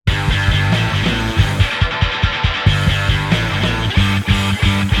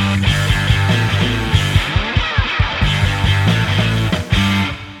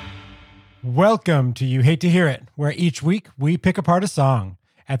Welcome to You Hate to Hear It, where each week we pick apart a song.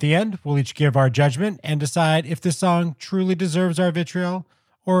 At the end, we'll each give our judgment and decide if this song truly deserves our vitriol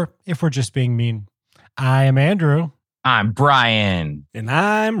or if we're just being mean. I am Andrew. I'm Brian. And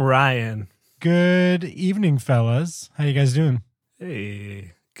I'm Ryan. Good evening, fellas. How you guys doing?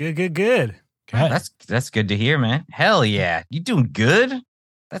 Hey, good. Oh, that's good to hear, man. Hell yeah. You doing good?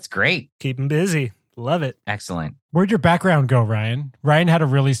 That's great. Keeping busy. Love it. Excellent. Where'd your background go, Ryan? Ryan had a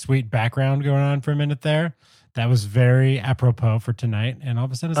really sweet background going on for a minute there. That was very apropos for tonight, and all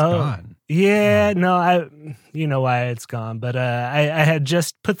of a sudden it's gone. Yeah, no, you know why it's gone, but I had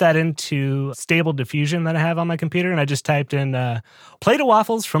just put that into stable diffusion that I have on my computer, and I just typed in plate of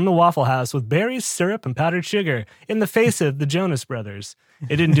waffles from the Waffle House with berries, syrup, and powdered sugar in the face of the Jonas Brothers.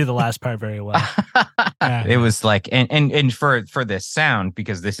 It didn't do the last part very well. It was like, and for this sound,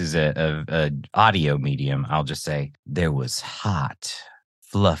 because this is a audio medium, I'll just say there was hot,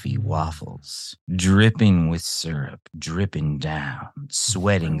 fluffy waffles, dripping with syrup, dripping down,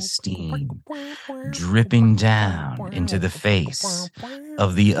 sweating steam, dripping down into the face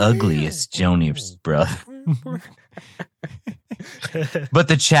of the ugliest Jonas brother. But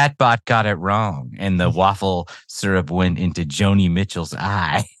the chatbot got it wrong, and the waffle syrup went into Joni Mitchell's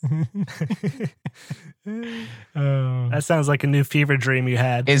eye. That sounds like a new fever dream you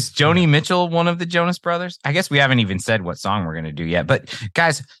had. Is Joni Mitchell one of the Jonas Brothers? I guess we haven't even said what song we're going to do yet. But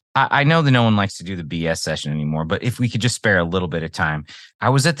guys, I know that no one likes to do the BS session anymore, but if we could just spare a little bit of time. I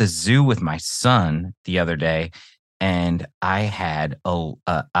was at the zoo with my son the other day, and I had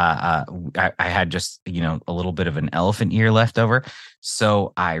I had just, a little bit of an elephant ear left over.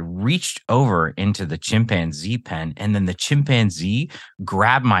 So I reached over into the chimpanzee pen, and then the chimpanzee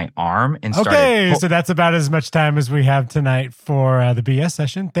grabbed my arm and started. Okay, so that's about as much time as we have tonight for the BS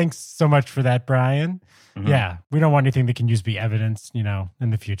session. Thanks so much for that, Brian. Mm-hmm. Yeah, we don't want anything that can be evidence,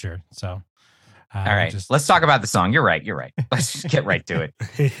 in the future. So. All right, let's talk about the song. You're right. Let's just get right to it.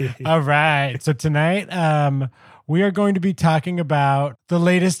 All right. So tonight, we are going to be talking about the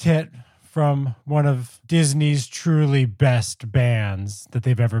latest hit from one of Disney's truly best bands that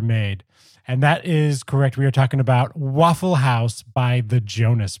they've ever made. And that is correct. We are talking about Waffle House by the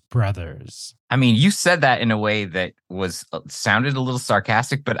Jonas Brothers. I mean, you said that in a way that sounded a little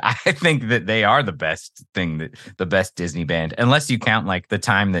sarcastic, but I think that they are the best Disney band, unless you count like the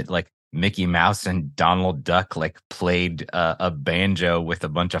time that Mickey Mouse and Donald Duck played a banjo with a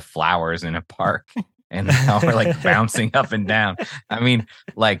bunch of flowers in a park, and we're bouncing up and down. I mean,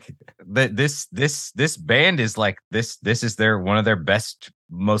 this band is this is one of their best,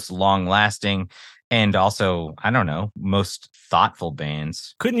 most long lasting, and also most thoughtful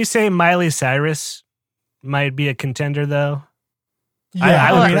bands. Couldn't you say Miley Cyrus might be a contender though? Yeah,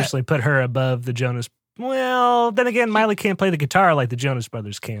 I would personally put her above the Jonas. Well, then again, Miley can't play the guitar like the Jonas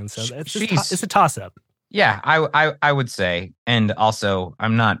Brothers can, so it's a toss-up. Yeah, I would say, and also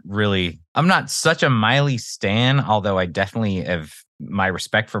I'm not such a Miley stan, although I definitely have, my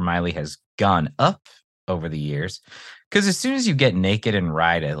respect for Miley has gone up over the years, because as soon as you get naked and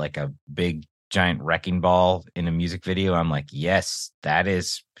ride a big giant wrecking ball in a music video, I'm like, yes,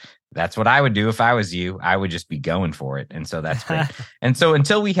 that's what I would do if I was you. I would just be going for it. And so that's great. And so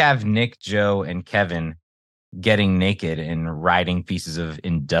until we have Nick, Joe, and Kevin getting naked and riding pieces of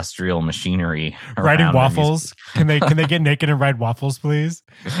industrial machinery, riding waffles. Can they get naked and ride waffles, please?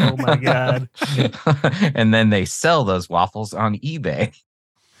 Oh my God. And then they sell those waffles on eBay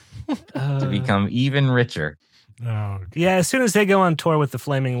to become even richer. Oh, yeah. As soon as they go on tour with the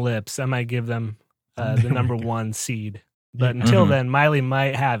Flaming Lips, I might give them the number one seed. But until then, Miley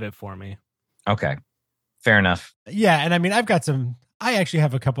might have it for me. Okay. Fair enough. Yeah. And I mean, I actually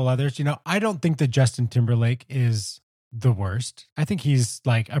have a couple others. I don't think that Justin Timberlake is the worst. I think he's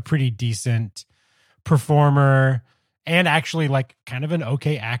a pretty decent performer and actually kind of an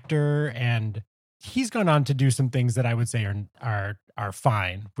okay actor. And he's gone on to do some things that I would say are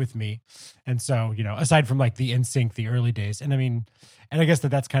fine with me. And so, aside from the NSYNC, the early days. And I mean, and I guess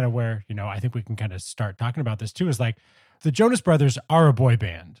that's kind of where, I think we can kind of start talking about this too, is the Jonas Brothers are a boy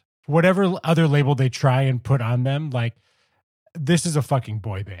band. Whatever other label they try and put on them, this is a fucking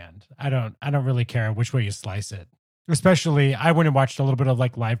boy band. I don't really care which way you slice it. Especially, I went and watched a little bit of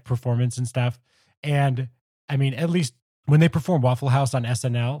live performance and stuff. And I mean, at least when they perform Waffle House on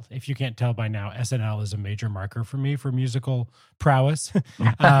SNL, if you can't tell by now, SNL is a major marker for me for musical prowess.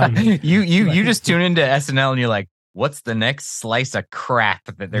 You just tune into SNL and you're like, what's the next slice of crap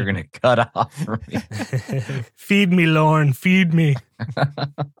that they're going to cut off for me? Feed me, Lorne. Feed me.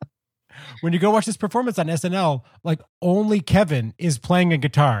 When you go watch this performance on SNL, only Kevin is playing a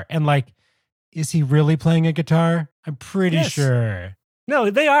guitar. And is he really playing a guitar? I'm pretty sure. No,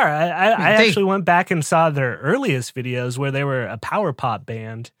 they are. I actually went back and saw their earliest videos where they were a power pop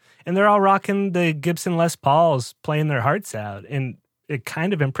band, and they're all rocking the Gibson Les Pauls, playing their hearts out, and it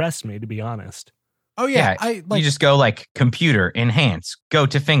kind of impressed me, to be honest. Oh yeah, you just go like computer, enhance, go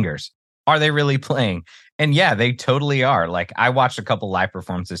to fingers. Are they really playing? And yeah, they totally are. Like I watched a couple live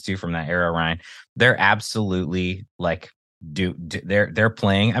performances too from that era, Ryan. They're absolutely like they're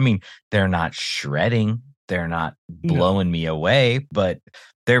playing. I mean, they're not shredding. They're not blowing me away, but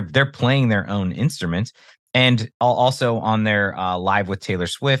they're playing their own instruments. And also on their Live with Taylor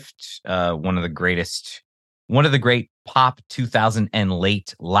Swift, one of the great pop 2000 and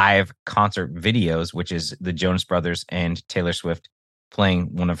late live concert videos, which is the Jonas Brothers and Taylor Swift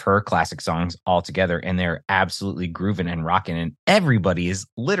playing one of her classic songs all together. And they're absolutely grooving and rocking. And everybody is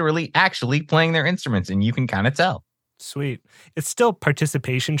literally actually playing their instruments. And you can kind of tell. Sweet. It's still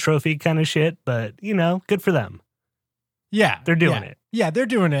participation trophy kind of shit, but, good for them. Yeah. They're doing it. Yeah, they're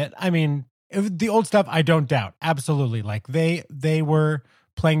doing it. I mean, the old stuff, I don't doubt. Absolutely. Like they were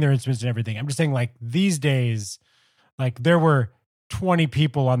playing their instruments and everything. I'm just saying, like, these days, like, there were 20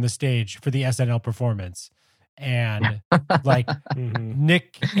 people on the stage for the SNL performance. And like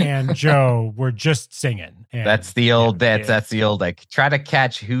Nick and Joe were just singing. And, that's the old, that's the old, like, try to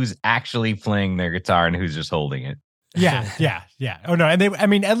catch who's actually playing their guitar and who's just holding it. Yeah. Oh no,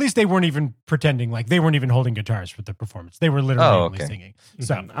 and at least they weren't even pretending, like they weren't even holding guitars for the performance. They were literally only singing.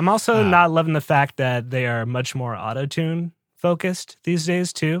 So I'm also not loving the fact that they are much more auto-tune focused these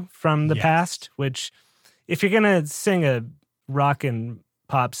days too, from the past. Which, if you're gonna sing a rock and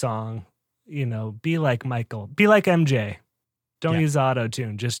pop song, be like Michael, be like MJ. Don't use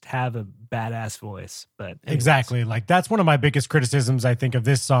auto-tune. Just have a badass voice. But exactly, like that's one of my biggest criticisms, I think, of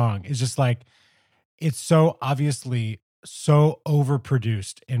this song is just like, it's so obviously so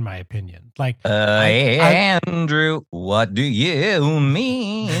overproduced, in my opinion. Like, Andrew, what do you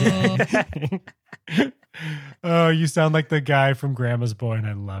mean? Oh, you sound like the guy from Grandma's Boy, and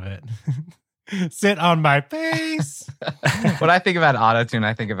I love it. Sit on my face. When I think about autotune,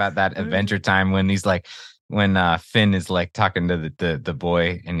 I think about that Adventure Time when he's like, when Finn is like talking to the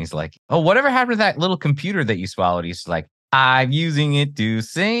boy, and he's like, "Oh, whatever happened to that little computer that you swallowed?" He's like, "I'm using it to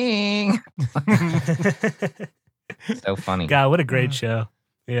sing." So funny. God, what a great show.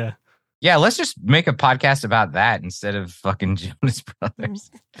 Yeah. Yeah, let's just make a podcast about that instead of fucking Jonas Brothers.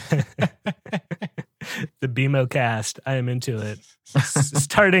 The BMO cast. I am into it.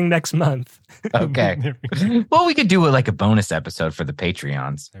 Starting next month. Okay. Well, we could do like a bonus episode for the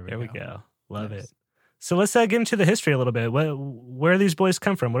Patreons. There we go. Love it. So let's get into the history a little bit. Where do these boys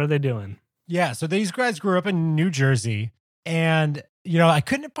come from? What are they doing? Yeah, so these guys grew up in New Jersey. And, I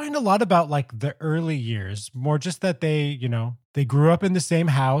couldn't find a lot about like the early years, more just that they grew up in the same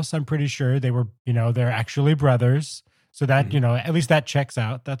house. I'm pretty sure they were, they're actually brothers. So that, at least that checks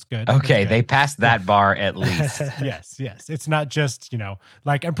out. That's good. Okay. They passed that bar at least. Yes. It's not just,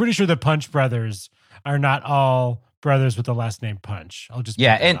 like I'm pretty sure the Punch brothers are not all brothers with the last name Punch. I'll just,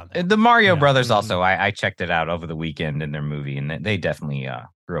 and the Mario brothers also, I checked it out over the weekend in their movie, and they definitely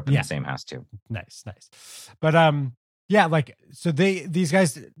grew up in the same house too. Nice. But, yeah, like, so these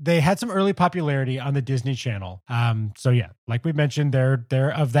guys, they had some early popularity on the Disney Channel. So yeah, like we mentioned,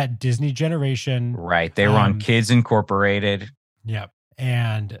 they're of that Disney generation. Right. They were on Kids Incorporated. Yep.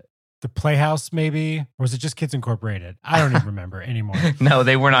 And the Playhouse, maybe, or was it just Kids Incorporated? I don't even remember anymore. No,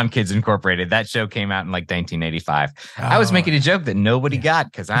 they weren't on Kids Incorporated. That show came out in like 1985. I was making a joke that nobody got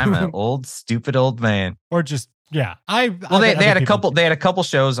because I'm an old, stupid old man. Or just, yeah, they had a couple. They had a couple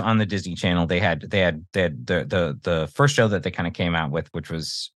shows on the Disney Channel. They had the first show that they kind of came out with, which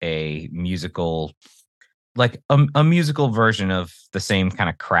was a musical, like a musical version of the same kind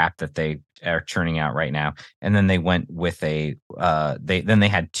of crap that they are churning out right now. And then they went with they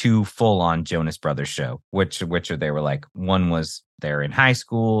had two full on Jonas Brothers show, which they were like, one was they're in high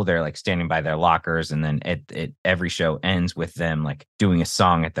school, they're like standing by their lockers, and then every show ends with them like doing a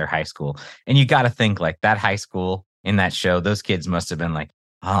song at their high school. And you got to think like that high school in that show, those kids must have been like,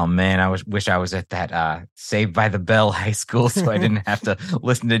 oh man, I wish I was at that Saved by the Bell high school so I didn't have to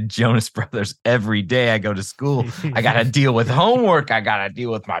listen to Jonas Brothers every day I go to school. I got to deal with homework. I got to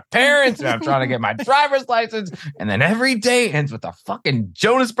deal with my parents, and I'm trying to get my driver's license. And then every day ends with a fucking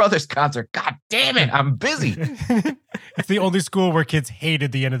Jonas Brothers concert. God damn it, I'm busy. It's the only school where kids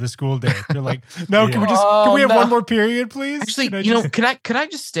hated the end of the school day. They're like, no, can we have one more period, please? Actually, could I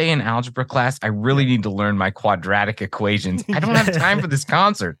just stay in algebra class? I really need to learn my quadratic equations. I don't have time for this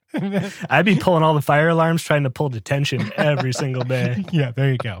concert. I'd be pulling all the fire alarms trying to pull detention every single day. Yeah,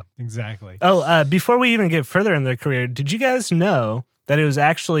 there you go. Exactly. Oh, before we even get further in their career, did you guys know that it was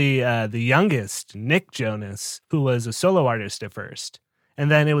actually the youngest, Nick Jonas, who was a solo artist at first? And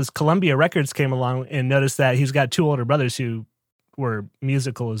then it was Columbia Records came along and noticed that he's got 2 older brothers who were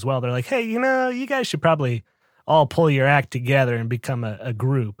musical as well. They're like, hey, you guys should probably all pull your act together and become a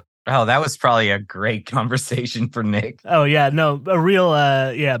group. Oh, that was probably a great conversation for Nick. Oh, yeah. No, a real,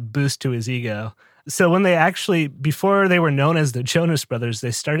 boost to his ego. So when they actually, before they were known as the Jonas Brothers,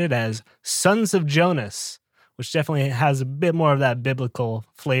 they started as Sons of Jonas, which definitely has a bit more of that biblical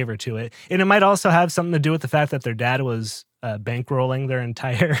flavor to it. And it might also have something to do with the fact that their dad was bankrolling their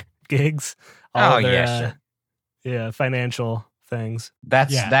entire gigs. Financial things.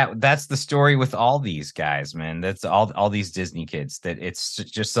 That's the story with all these guys, man. That's all these Disney kids, that it's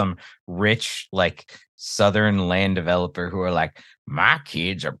just some rich, like, Southern land developer who are like, my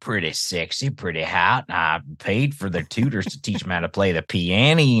kids are pretty sexy, pretty hot. I paid for their tutors to teach them how to play the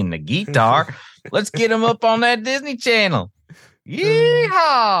piano and the guitar. Let's get them up on that Disney Channel.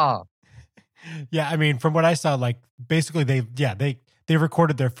 Yeehaw! Yeah, I mean, from what I saw, like, basically they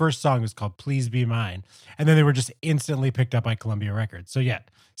recorded their first song. It was called Please Be Mine. And then they were just instantly picked up by Columbia Records. So yeah,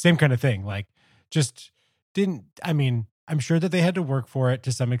 same kind of thing. Like, just didn't, I mean, I'm sure that they had to work for it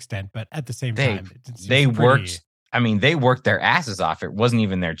to some extent, but at the same time, they worked. I mean, they worked their asses off. It wasn't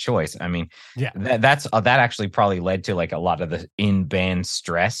even their choice. I mean, that actually probably led to like a lot of the in-band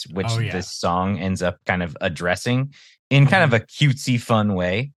stress, which this song ends up kind of addressing in kind of a cutesy, fun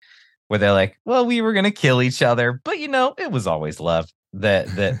way, where they're like, well, we were going to kill each other, but it was always love. But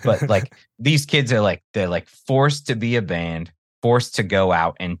like, these kids are like, they're like forced to be a band, forced to go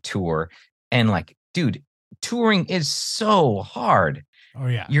out and tour. And like, dude, touring is so hard. Oh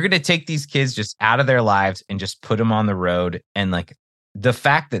yeah. You're going to take these kids just out of their lives and just put them on the road. And like, the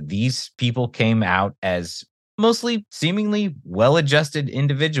fact that these people came out as mostly seemingly well-adjusted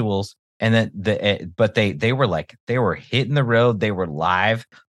individuals, and that they were hitting the road. They were live.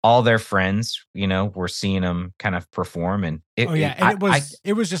 All their friends, were seeing them kind of perform, and it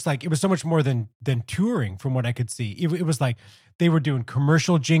was just like, it was so much more than touring, from what I could see. It was like they were doing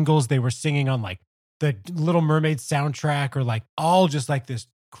commercial jingles. They were singing on like the Little Mermaid soundtrack, or like all just like this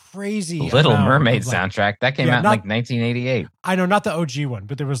crazy Little Mermaid soundtrack that came out in like 1988. I know, not the OG one,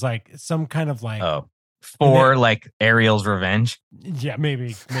 but there was like some kind of like like Ariel's Revenge. Yeah,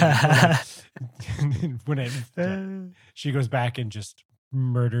 maybe. She goes back and just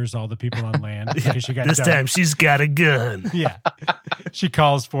murders all the people on land because she got this time she's got a gun. Yeah, she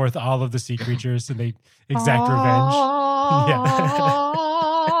calls forth all of the sea creatures and they exact revenge.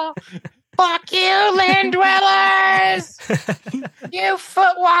 Yeah. Fuck you, land dwellers! You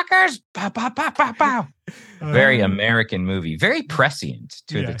footwalkers! Pow, pow, pow, pow, pow. Very American movie, very prescient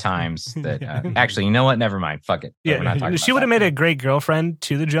to the times. That actually, you know what? Never mind. Fuck it. Yeah, we're not talking she would have made a great girlfriend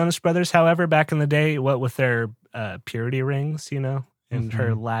to the Jonas Brothers. However, back in the day, what with their purity rings, and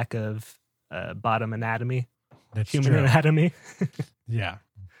her lack of bottom anatomy, human anatomy. Yeah.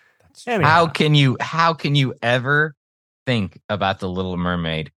 Anyway. How can you ever think about the Little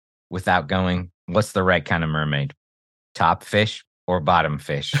Mermaid without going, what's the right kind of mermaid? Top fish or bottom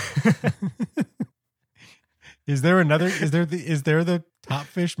fish? Is there the top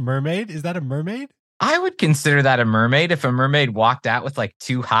fish mermaid? Is that a mermaid? I would consider that a mermaid if a mermaid walked out with like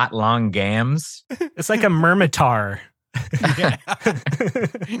 2 hot long gams. It's like a mermitar. Yeah.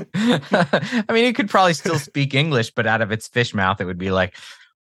 I mean, it could probably still speak English, but out of its fish mouth, it would be like,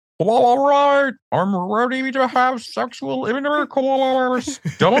 all right, I'm ready to have sexual intercourse.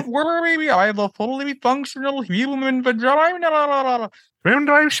 Don't worry, I have a fully functional human vagina.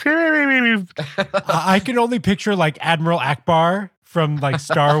 I can only picture like Admiral Akbar from like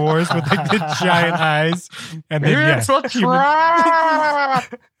Star Wars with like the giant eyes. And then, it's a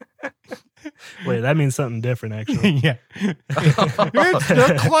trap. Wait, that means something different, actually. Yeah. It's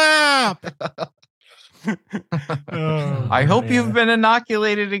the clap. I hope you've been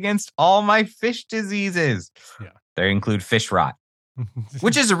inoculated against all my fish diseases. Yeah. They include fish rot,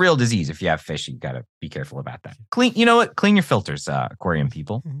 which is a real disease. If you have fish, you got to be careful about that. Clean your filters, aquarium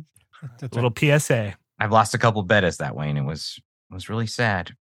people. That's a little PSA. I've lost a couple bettas that way, and it was really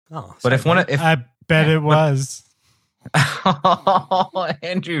sad. Oh, but I bet it was. Oh,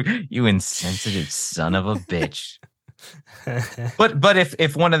 Andrew, you insensitive son of a bitch. But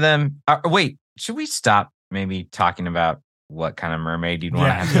if one of them, wait, should we stop maybe talking about what kind of mermaid you'd want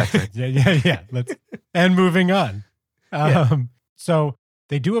to have sex with? Yeah. Let's and moving on. So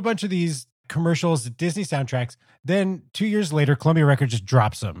they do a bunch of these commercials, Disney soundtracks. Then 2 years later, Columbia Records just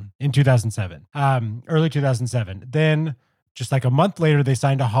drops them in 2007, early 2007. Then just like a month later, they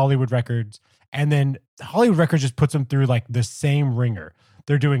signed to Hollywood Records. And then Hollywood Records just puts them through like the same ringer.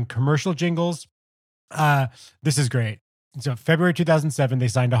 They're doing commercial jingles. This is great. So February 2007, they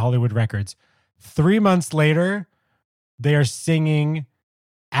signed to Hollywood Records. 3 months later, they are singing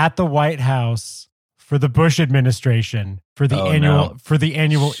at the White House for the Bush administration for the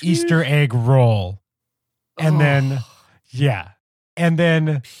annual Easter egg roll. And then and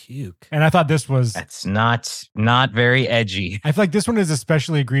then puke. And I thought that's not very edgy. I feel like this one is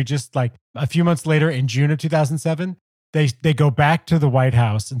especially egregious. Like a few months later in June of 2007, they go back to the White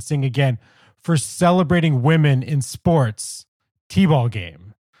House and sing again for celebrating women in sports T-ball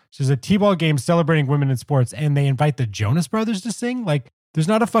game. So there's a T-ball game celebrating women in sports, and they invite the Jonas Brothers to sing. Like, there's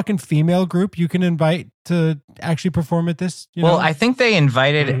not a fucking female group you can invite to actually perform at this. Well, I think they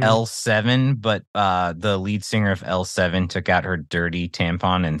invited L7, but the lead singer of L7 took out her dirty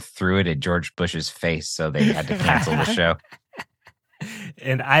tampon and threw it at George Bush's face, so they had to cancel the show.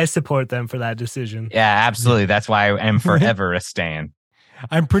 And I support them for that decision. Yeah, absolutely. That's why I am forever a stan.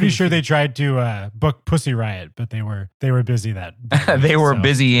 I'm pretty sure they tried to book Pussy Riot, but they were busy that they were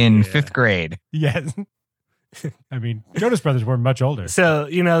busy in 5th grade. Yes. I mean, Jonas Brothers were much older. So,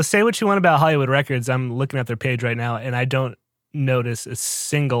 say what you want about Hollywood Records. I'm looking at their page right now, and I don't notice a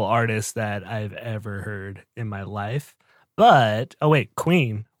single artist that I've ever heard in my life. But,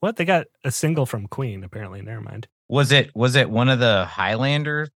 Queen. What? They got a single from Queen, apparently. Never mind. Was it one of the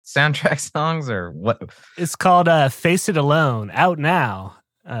Highlander soundtrack songs or what? It's called Face It Alone, out now.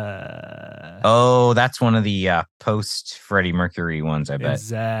 That's one of the post Freddie Mercury ones, I bet.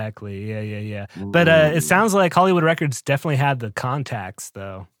 Exactly. Yeah. But it sounds like Hollywood Records definitely had the contacts,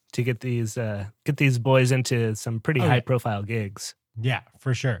 though, to get these boys into some pretty high profile gigs. Yeah,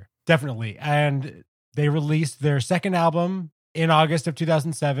 for sure. Definitely. And they released their second album in August of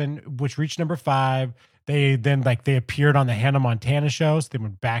 2007, which reached number 5. They then they appeared on the Hannah Montana show. So they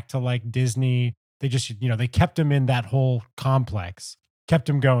went back to Disney. They just, they kept them in that whole complex, kept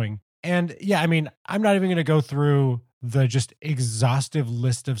them going. And yeah, I mean, I'm not even going to go through the just exhaustive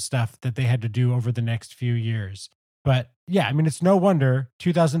list of stuff that they had to do over the next few years. But yeah, I mean, it's no wonder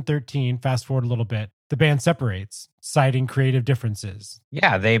 2013, fast forward a little bit, the band separates, citing creative differences.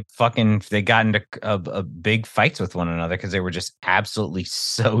 Yeah, they got into a big fights with one another because they were just absolutely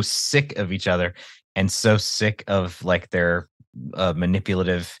so sick of each other and so sick of their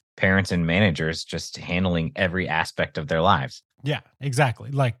manipulative parents and managers just handling every aspect of their lives. Yeah, exactly.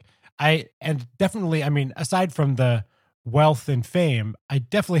 Definitely, I mean, aside from the wealth and fame, I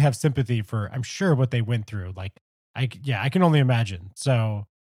definitely have sympathy for, I'm sure, what they went through. I can only imagine. So,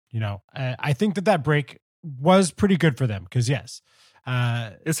 I think that break was pretty good for them because, yes.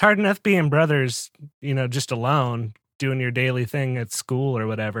 It's hard enough being brothers, just alone, doing your daily thing at school or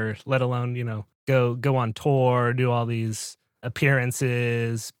whatever, let alone, go on tour, do all these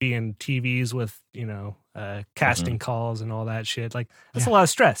appearances, be in TVs with, casting calls and all that shit. That's a lot of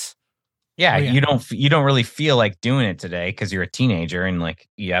stress. Yeah, you don't really feel like doing it today because you're a teenager and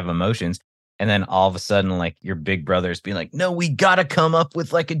you have emotions. And then all of a sudden, your big brother's being like, no, we got to come up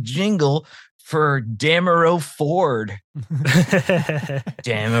with a jingle for Dameron Ford.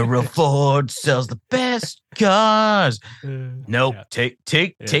 Dameron Ford sells the best cars. Nope, take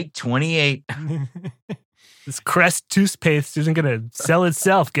 28. This Crest toothpaste isn't going to sell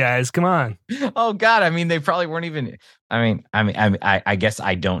itself, guys. Come on. Oh God. I mean, they probably weren't even, I guess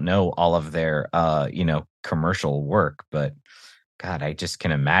I don't know all of their, commercial work, but God, I just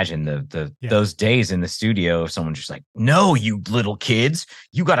can imagine those days in the studio of someone just no, you little kids,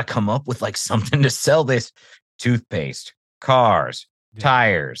 you got to come up with something to sell this toothpaste, cars,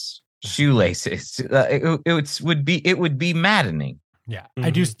 tires, shoelaces. It would be maddening. Yeah.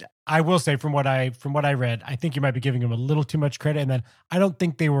 I will say from what I read, I think you might be giving them a little too much credit. And then I don't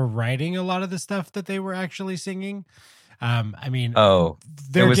think they were writing a lot of the stuff that they were actually singing.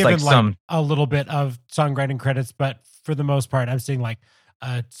 They're given a little bit of songwriting credits, but for the most part, I'm seeing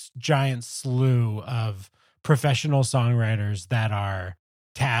a giant slew of professional songwriters that are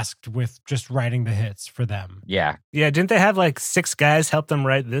tasked with just writing the hits for them. Yeah. Yeah. Didn't they have 6 guys help them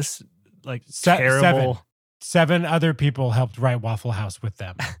write this terrible? 7 other people helped write Waffle House with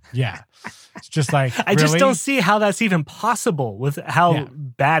them. Yeah. It's just I just don't see how that's even possible with how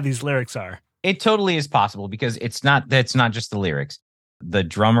bad these lyrics are. It totally is possible because that's not just the lyrics. The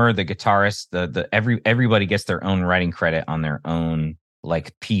drummer, the guitarist, everybody gets their own writing credit on their own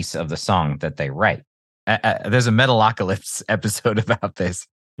piece of the song that they write. There's a Metalocalypse episode about this.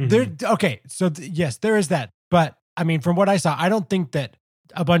 Okay, so yes, there is that. But I mean, from what I saw, I don't think that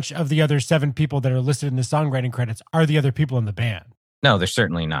a bunch of the other 7 people that are listed in the songwriting credits are the other people in the band. No, they're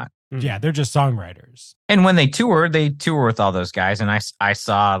certainly not. Yeah, they're just songwriters. And when they tour with all those guys. And I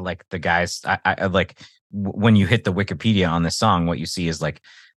saw the guys, I when you hit the Wikipedia on this song, what you see is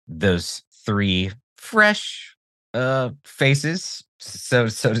those 3 fresh faces, so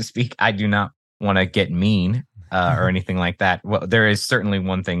to speak. I do not want to get mean, or anything like that. Well, there is certainly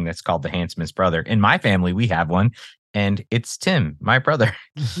one thing that's called the handsomest brother. In my family, we have one, and it's Tim, my brother.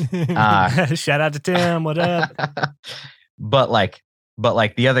 Shout out to Tim. What up? but like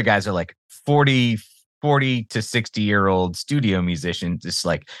the other guys are like 40 to 60-year-old studio musicians, just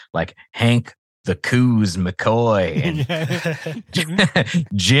like Hank the Coos McCoy and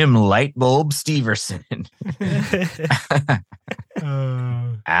Jim Lightbulb Steverson.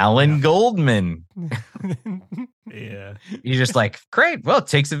 Alan Goldman. Yeah. You're just like, great. Well, it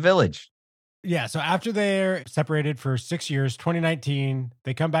takes a village. Yeah. So after they're separated for 6 years, 2019,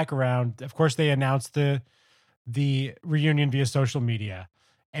 they come back around. Of course, they announced the reunion via social media.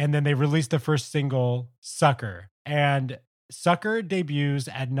 And then they released the first single, Sucker. And Sucker debuts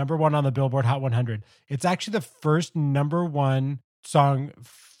at #1 on the Billboard Hot 100. It's actually the first #1 song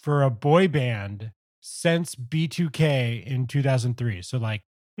for a boy band since B2K in 2003. So like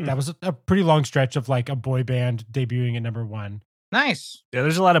that was a pretty long stretch of like a boy band debuting at #1. Nice. Yeah,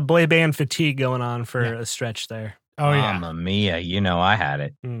 there's a lot of boy band fatigue going on for a stretch there. Oh, yeah. Mamma mia. I had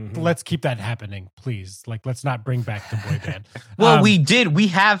it. Mm-hmm. Let's keep that happening, please. Like, let's not bring back the boy band. Well, we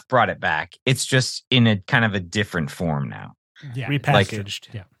have brought it back. It's just in a kind of a different form now. Yeah.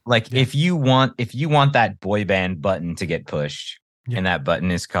 Repackaged. If you want that boy band button to get pushed, and that button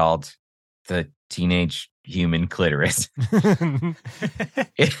is called the teenage human clitoris.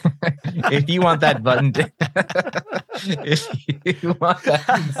 if you want that button to, if you want that,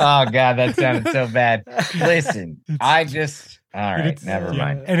 oh god, that sounded so bad. Listen, all right, never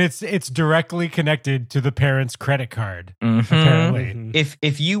mind. And it's directly connected to the parent's credit card. Mm-hmm. Apparently,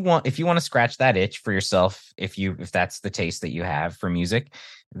 if you want to scratch that itch for yourself, if that's the taste that you have for music,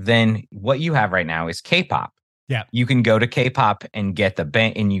 then what you have right now is K-pop. Yeah, you can go to K-pop and get the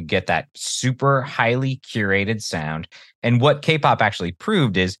band, and you get that super highly curated sound. And what K-pop actually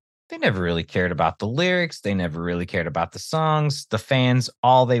proved is they never really cared about the lyrics. They never really cared about the songs. The fans,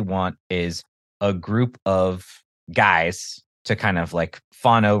 all they want is a group of guys to kind of like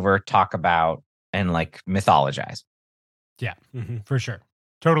fawn over, talk about, and like mythologize. Yeah, for sure.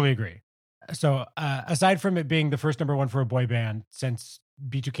 Totally agree. So aside from it being the first #1 for a boy band since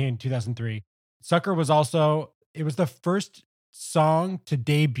B2K in 2003, Sucker was also, it was the first song to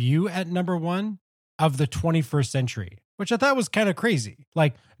debut at #1 of the 21st century, which I thought was kind of crazy.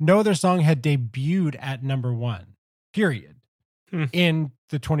 Like no other song had debuted at #1, period, in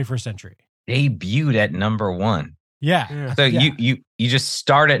the 21st century. Debuted at #1. Yeah. So you just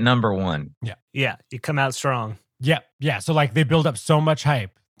start at #1. Yeah. You come out strong. Yeah. So like they build up so much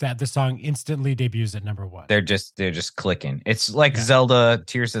hype that the song instantly debuts at #1. They're just clicking. It's like Zelda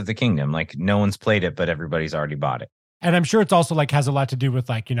Tears of the Kingdom. Like no one's played it, but everybody's already bought it. And I'm sure it's also like has a lot to do with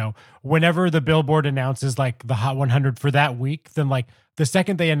like, whenever the Billboard announces like the Hot 100 for that week, then like the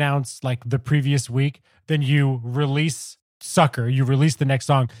second they announce like the previous week, then you release Sucker, you release the next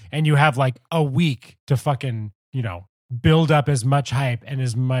song, and you have like a week to fucking, build up as much hype and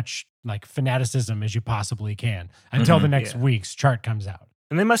as much like fanaticism as you possibly can until the next week's chart comes out.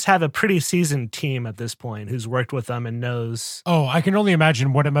 And they must have a pretty seasoned team at this point who's worked with them and knows. Oh, I can only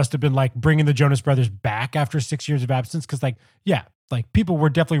imagine what it must have been like bringing the Jonas Brothers back after 6 years of absence. Cause people were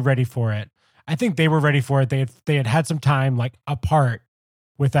definitely ready for it. I think they were ready for it. They had some time like apart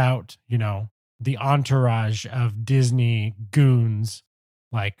without, the entourage of Disney goons,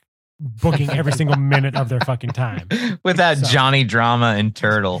 like booking every single minute of their fucking time. Without Johnny Drama and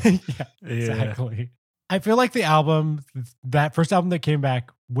Turtle. Exactly. I feel like the album, that first album that came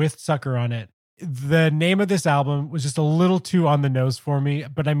back with Sucker on it, the name of this album was just a little too on the nose for me.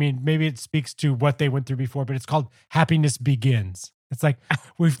 But I mean, maybe it speaks to what they went through before, but it's called Happiness Begins. It's like,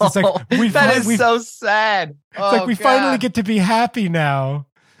 that is so sad. It's like we finally get to be happy now.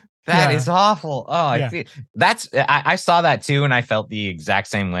 That is awful. Oh, I see. I saw that too. And I felt the exact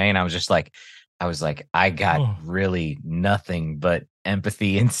same way. And I was just like, I got really nothing but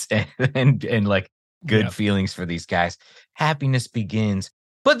empathy and like, good feelings for these guys. Happiness Begins.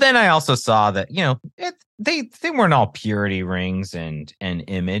 But then I also saw that, they weren't all purity rings and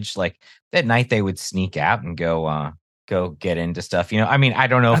image. Like that night they would sneak out and go get into stuff. I mean, I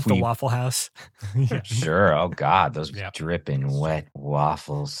don't know if the Waffle House. Sure. Oh God, those dripping wet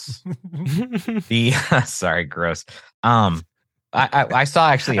waffles. Sorry, gross. I saw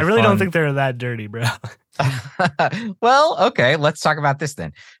actually. I really don't think they're that dirty, bro. Well, okay, let's talk about this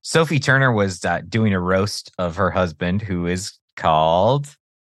then. Sophie Turner was doing a roast of her husband, who is called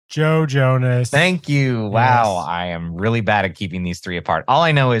Joe Jonas. Thank you. Wow, I am really bad at keeping these three apart. All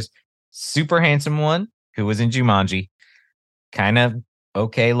I know is super handsome one who was in Jumanji, kind of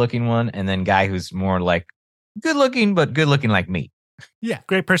okay looking one, and then guy who's more like good looking, but good looking like me. Yeah,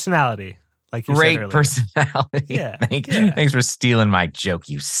 great personality. like you Great said earlier. personality. Yeah. Thanks for stealing my joke,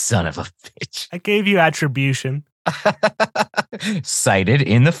 you son of a bitch. I gave you attribution. Cited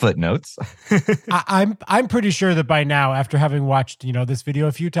in the footnotes. I'm pretty sure that by now, after having watched this video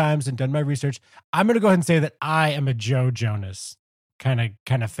a few times and done my research, I'm going to go ahead and say that I am a Joe Jonas kind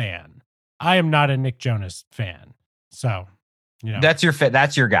of fan. I am not a Nick Jonas fan. So, that's your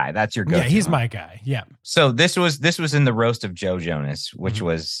guy. That's your go. Yeah, he's my guy. Yeah. So this was in the roast of Joe Jonas, which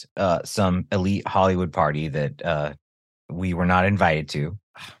was some elite Hollywood party that we were not invited to.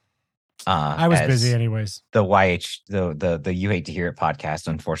 I was busy anyways. The the You Hate to Hear It podcast,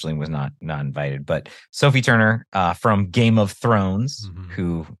 unfortunately, was not invited. But Sophie Turner from Game of Thrones,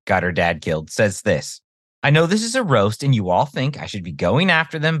 who got her dad killed, says this: I know this is a roast and you all think I should be going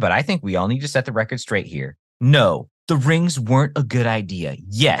after them, but I think we all need to set the record straight here. No, the rings weren't a good idea.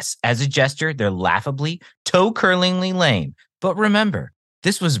 Yes, as a gesture, they're laughably, toe-curlingly lame. But remember,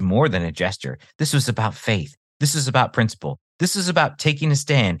 this was more than a gesture. This was about faith. This is about principle. This is about taking a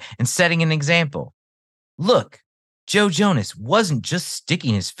stand and setting an example. Look, Joe Jonas wasn't just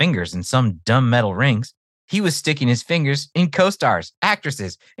sticking his fingers in some dumb metal rings. He was sticking his fingers in co-stars,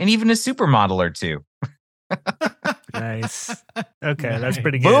 actresses, and even a supermodel or two. Nice. Okay, that's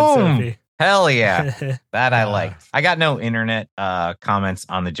pretty good, Boom. Sophie. Hell yeah. That I liked. I got no internet comments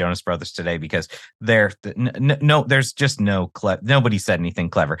on the Jonas Brothers today because there's just nobody said anything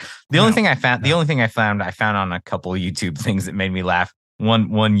clever. The only thing I found on a couple of YouTube things that made me laugh. One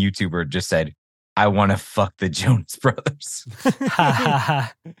YouTuber just said, I want to fuck the Jonas Brothers.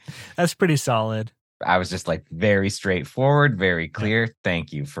 That's pretty solid. I was just like very straightforward, very clear.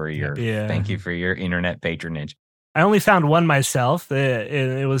 Thank you for your internet patronage. I only found one myself.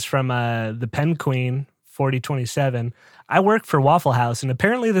 It was from the Pen Queen 4027. I work for Waffle House, and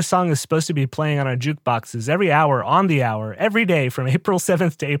apparently the song is supposed to be playing on our jukeboxes every hour, on the hour, every day from April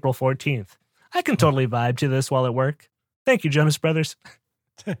 7th to April 14th. I can totally vibe to this while at work. Thank you, Jonas Brothers.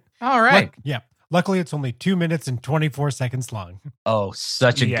 All right. Yeah. Luckily, it's only 2 minutes and 24 seconds long. Oh,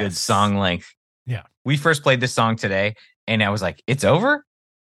 such a good song length. Yeah. We first played this song today, and I was like, it's over?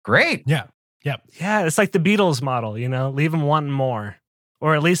 Great. Yeah. Yep. Yeah, it's like the Beatles model, leave them wanting more,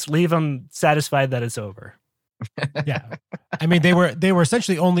 or at least leave them satisfied that it's over. Yeah. I mean, they were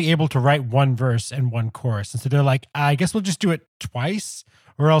essentially only able to write one verse and one chorus. And so they're like, I guess we'll just do it twice,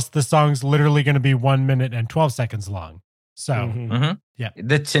 or else the song's literally going to be 1 minute and 12 seconds long. So, yeah.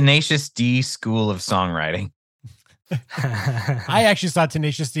 The Tenacious D school of songwriting. I actually saw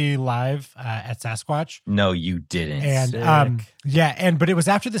Tenacious D live at Sasquatch. No, you didn't. And but it was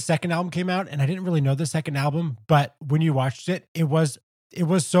after the second album came out, and I didn't really know the second album. But when you watched it, it was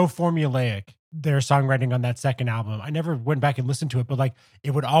so formulaic, their songwriting on that second album. I never went back and listened to it, but like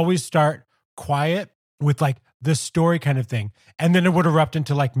it would always start quiet with like the story kind of thing, and then it would erupt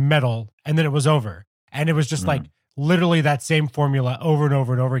into like metal, and then it was over, and it was just like literally that same formula over and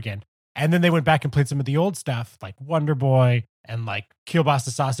over and over again. And then they went back and played some of the old stuff like Wonder Boy and like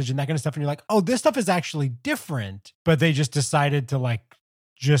Kielbasa Sausage and that kind of stuff. And you're like, oh, this stuff is actually different. But they just decided to like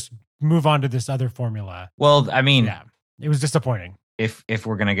just move on to this other formula. Well, I mean, yeah, it was disappointing. If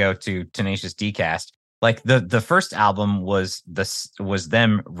we're going to go to Tenacious D cast, like the first album was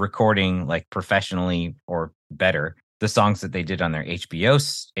them recording like professionally or better the songs that they did on their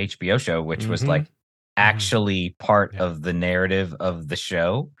HBO show, which was like actually part of the narrative of the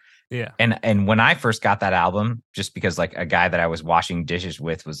show. Yeah. And when I first got that album, just because like a guy that I was washing dishes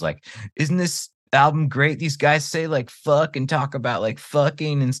with was like, isn't this album great? These guys say like fuck and talk about like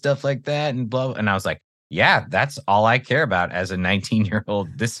fucking and stuff like that and blah. And I was like, yeah, that's all I care about as a 19-year-old.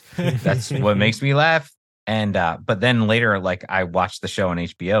 That's what makes me laugh. And but then later, like I watched the show on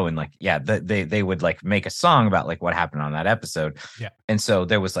HBO and like, yeah, they would like make a song about like what happened on that episode. Yeah. And so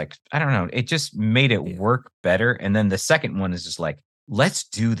there was like, I don't know, it just made it work better. And then the second one is just like, let's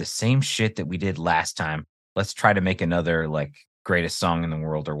do the same shit that we did last time. Let's try to make another like greatest song in the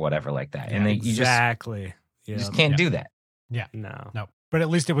world or whatever like that. Yeah, and you just can't do that. Yeah. No. But at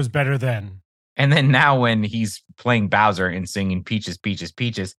least it was better then. And then now when he's playing Bowser and singing Peaches, Peaches,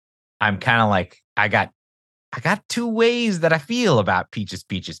 Peaches, I'm kind of like, I got two ways that I feel about Peaches,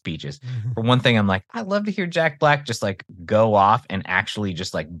 Peaches, Peaches. For one thing, I'm like, I love to hear Jack Black just like go off and actually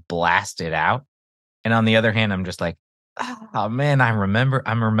just like blast it out. And on the other hand, I'm just like, oh man, I'm remember.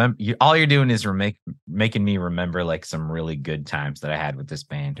 All you're doing is making me remember like some really good times that I had with this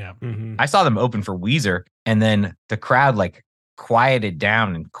band. Yeah. I saw them open for Weezer, and then the crowd like quieted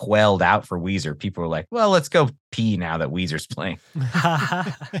down and quelled out for Weezer. People were like, well, let's go pee now that Weezer's playing.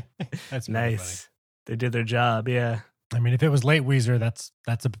 That's nice. They did their job. Yeah. I mean, if it was late Weezer,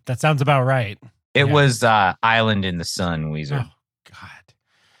 that sounds about right. It was Island in the Sun, Weezer. Oh God.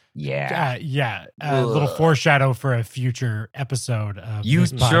 Yeah. A little foreshadow for a future episode of Future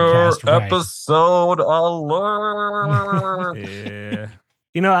this podcast, right? episode alert. Yeah.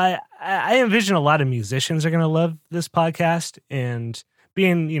 You know, I envision a lot of musicians are going to love this podcast, and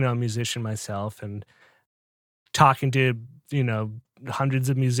being, you know, a musician myself and talking to, you know, hundreds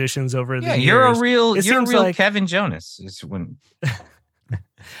of musicians over the years. You're a real like, Kevin Jonas. Is when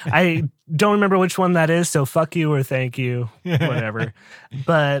I don't remember which one that is, so fuck you or thank you, whatever.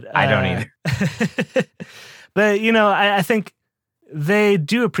 But I don't either. But, you know, I think they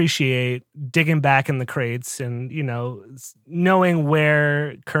do appreciate digging back in the crates and, you know, knowing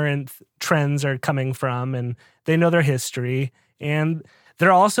where current trends are coming from, and they know their history. And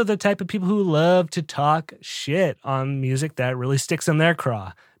they're also the type of people who love to talk shit on music that really sticks in their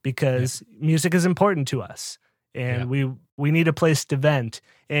craw, because music is important to us, and we need a place to vent.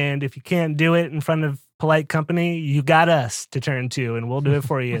 And if you can't do it in front of polite company, you got us to turn to, and we'll do it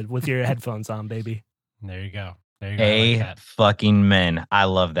for you with your headphones on, baby. There you go. Fucking men. I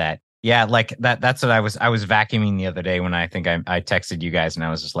love that. Yeah, like that's what I was vacuuming the other day when I think I texted you guys, and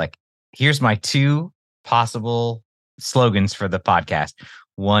I was just like, here's my two possible slogans for the podcast.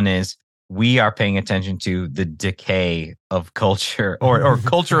 One is, we are paying attention to the decay of culture or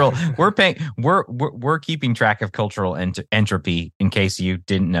cultural. We're keeping track of cultural entropy, in case you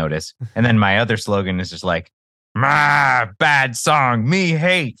didn't notice. And then my other slogan is just like, bad song, me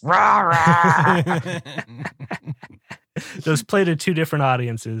hate, rah rah. Those play to two different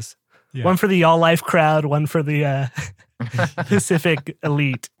audiences. Yeah. One for the all life crowd, one for the Pacific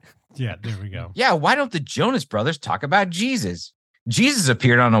elite. Yeah, there we go. Yeah, why don't the Jonas Brothers talk about Jesus? Jesus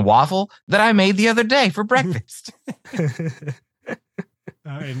appeared on a waffle that I made the other day for breakfast.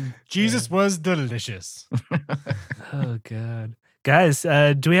 And Jesus was delicious. Oh, God. Guys,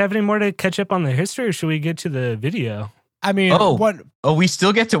 do we have any more to catch up on the history, or should we get to the video? I mean, we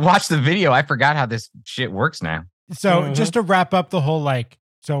still get to watch the video. I forgot how this shit works now. So just to wrap up the whole,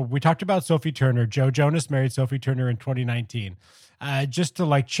 so we talked about Sophie Turner. Joe Jonas married Sophie Turner in 2019. Just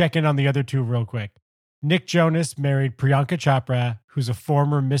to check in on the other two real quick. Nick Jonas married Priyanka Chopra, who's a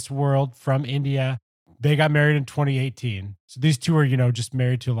former Miss World from India. They got married in 2018. So these two are, just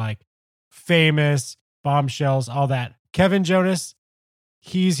married to famous bombshells, all that. Kevin Jonas,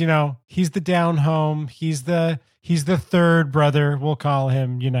 he's the down home. He's the third brother, we'll call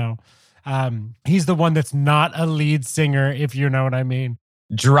him, he's the one that's not a lead singer, if you know what I mean.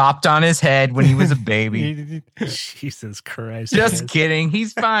 Dropped on his head when he was a baby. Jesus Christ. Just kidding.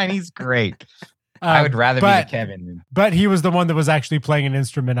 He's fine. He's great. I would rather be the Kevin. But he was the one that was actually playing an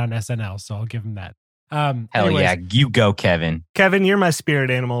instrument on SNL, so I'll give him that. Hell yeah, you go, Kevin. Kevin, you're my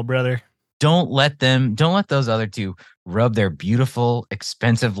spirit animal, brother. Don't let those other two rub their beautiful,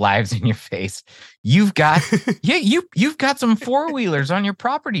 expensive lives in your face. You've got you've got some four-wheelers on your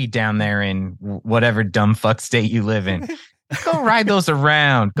property down there in whatever dumb fuck state you live in. Go ride those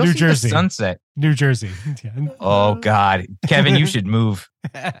around. Go New see Jersey. the sunset. New Jersey. Oh, God. Kevin, you should move.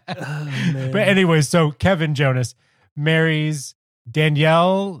 But anyway, so Kevin Jonas marries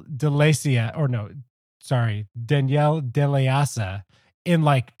Danielle DeLacia, Danielle DeLaasa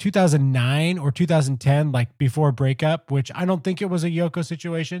in 2009 or 2010, before breakup, which I don't think it was a Yoko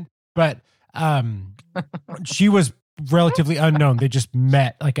situation, but she was relatively unknown. They just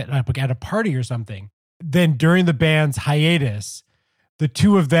met at a party or something. Then during the band's hiatus, the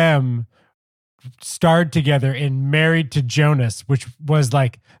two of them starred together in Married to Jonas, which was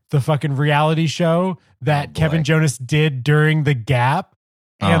the fucking reality show that Kevin Jonas did during the gap.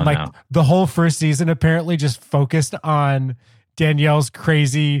 And the whole first season apparently just focused on Danielle's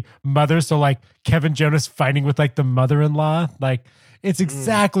crazy mother. So Kevin Jonas fighting with the mother-in-law. It's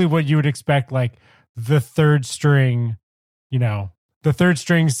exactly what you would expect the third string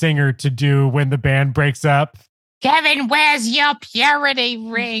singer to do when the band breaks up. Kevin, where's your purity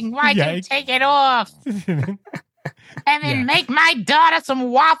ring? Why'd you take it off? Kevin, make my daughter some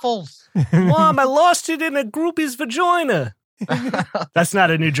waffles. Mom, I lost it in a groupie's vagina. That's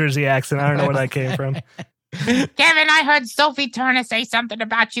not a New Jersey accent. I don't know where that came from. Kevin, I heard Sophie Turner say something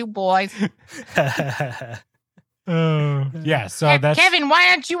about you boys. Yeah, so that's Kevin. Why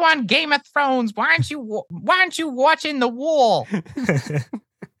aren't you on Game of Thrones? Why aren't you watching The Wall?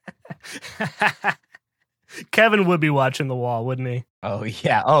 Kevin would be watching The Wall, wouldn't he? Oh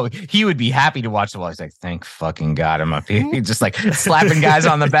yeah. Oh, he would be happy to watch The Wall. He's like, thank fucking God I'm up here. He's just slapping guys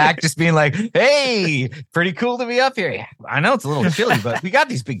on the back, just being like, hey, pretty cool to be up here. Yeah, I know it's a little chilly, but we got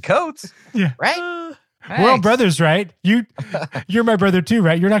these big coats. Yeah. Right? We're all brothers, right? You're my brother too,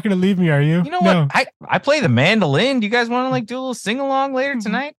 right? You're not going to leave me, are you? You know what? I play the mandolin. Do you guys want to do a little sing along later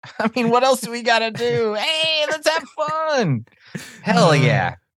tonight? I mean, what else do we got to do? Hey, let's have fun. Hell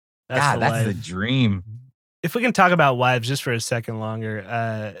yeah. God, that's the life. dream. If we can talk about wives just for a second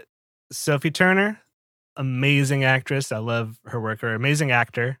longer, Sophie Turner, amazing actress. I love her work. Or amazing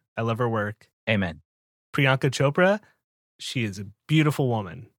actor. I love her work. Amen. Priyanka Chopra, she is a beautiful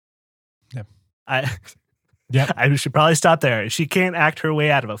woman. Yep. I should probably stop there. She can't act her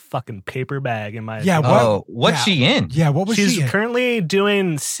way out of a fucking paper bag, in my opinion. What's she in? Yeah, what was She's she in? currently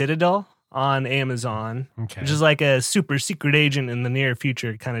doing Citadel on Amazon, which is like a super secret agent in the near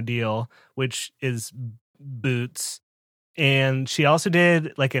future kind of deal, which is boots. And she also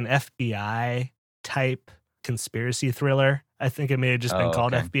did like an FBI type conspiracy thriller. I think it may have just been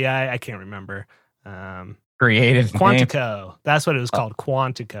called FBI. I can't remember. Creative Quantico. Name. That's what it was called.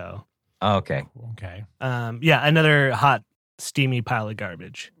 Quantico. Okay. Another hot, steamy pile of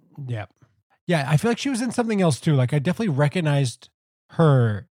garbage. Yeah. Yeah, I feel like she was in something else too. Like I definitely recognized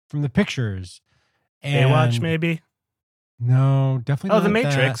her from the pictures. And Baywatch, maybe? No, definitely not The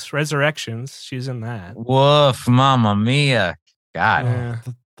Matrix, that. Resurrections. She's in that. Woof, Mamma Mia. God. Yeah.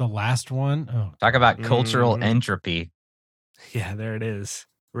 The last one. Oh, talk about cultural entropy. Yeah, there it is.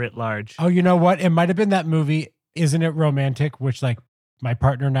 Writ large. Oh, you know what? It might have been that movie, Isn't It Romantic? Which like my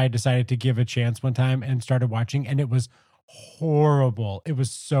partner and I decided to give a chance one time and started watching, and it was horrible. It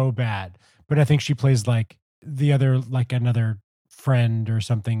was so bad. But I think she plays like the other, like another friend or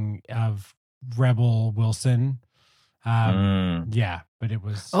something of Rebel Wilson. Yeah, but it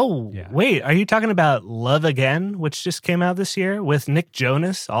was. Wait, are you talking about Love Again, which just came out this year with Nick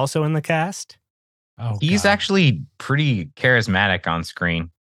Jonas also in the cast? Oh, he's actually pretty charismatic on screen.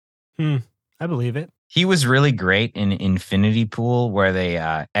 I believe it. He was really great in Infinity Pool, where they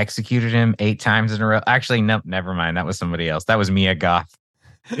executed him 8 times in a row. Actually, no, never mind. That was somebody else. That was Mia Goth.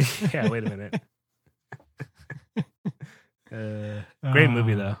 Yeah, wait a minute. Great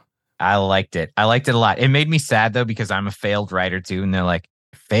movie, though. I liked it. I liked it a lot. It made me sad, though, because I'm a failed writer, too. And they're like,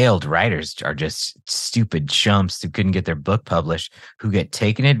 failed writers are just stupid chumps who couldn't get their book published, who get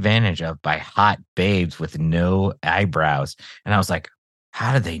taken advantage of by hot babes with no eyebrows. And I was like,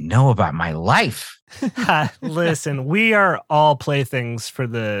 how do they know about my life? Listen, we are all playthings for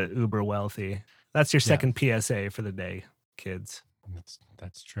the uber wealthy. That's your second PSA for the day, kids.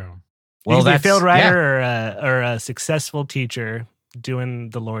 That's true. Well, you can be a failed writer or a successful teacher doing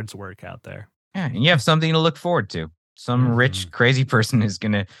the Lord's work out there. Yeah, and you have something to look forward to. Some rich, crazy person is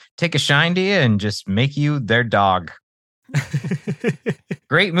going to take a shine to you and just make you their dog.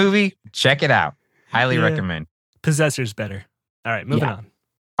 Great movie. Check it out. Highly recommend. Possessor's better. All right, moving on.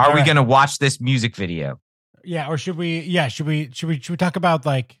 Are we going to watch this music video? Yeah, or should we? Yeah, should we talk about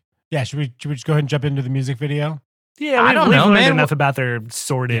like? Yeah, should we just go ahead and jump into the music video? Yeah, I don't know, man. Enough about their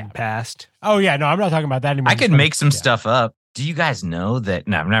sordid past. Oh yeah, no, I'm not talking about that anymore. I could make some stuff up. Do you guys know that?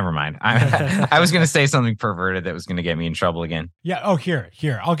 No, never mind. I was going to say something perverted that was going to get me in trouble again. Yeah. Oh, here.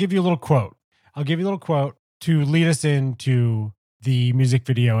 I'll give you a little quote. To lead us into the music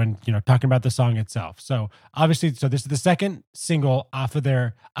video and, talking about the song itself. So obviously, this is the second single off of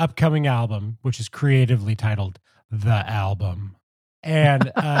their upcoming album, which is creatively titled The Album.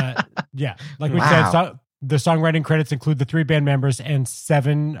 And like we said, the songwriting credits include the 3 band members and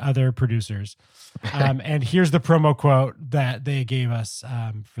 7 other producers. And here's the promo quote that they gave us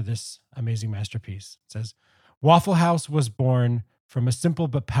for this amazing masterpiece. It says, "Waffle House was born from a simple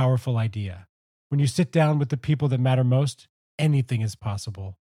but powerful idea. When you sit down with the people that matter most, anything is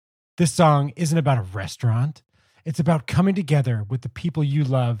possible. This song isn't about a restaurant. It's about coming together with the people you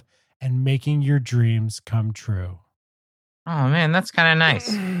love and making your dreams come true." Oh man, that's kind of nice.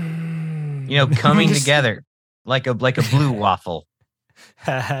 Coming together like a blue waffle.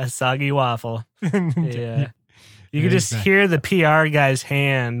 Soggy waffle. Yeah. You can just hear the PR guy's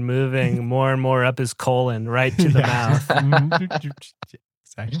hand moving more and more up his colon right to the mouth.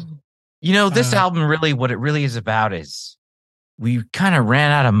 Exactly. This album really, what it really is about is we kind of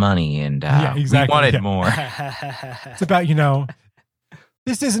ran out of money and we wanted more. It's about,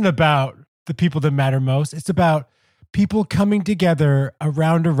 this isn't about the people that matter most. It's about people coming together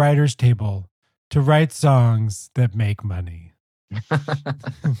around a writer's table to write songs that make money.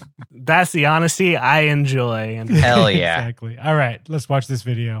 That's the honesty I enjoy. And hell yeah. Exactly. All right, let's watch this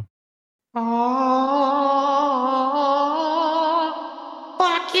video. Oh,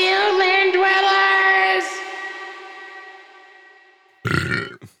 fuck you, land dwellers.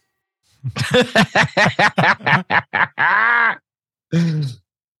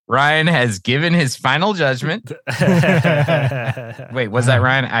 Ryan has given his final judgment. Wait, was that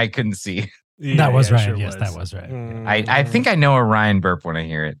Ryan? I couldn't see. That was Ryan. Sure yes, was. that was right. I think I know a Ryan burp when I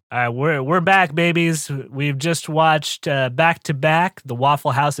hear it. All right, we're back, babies. We've just watched back to back the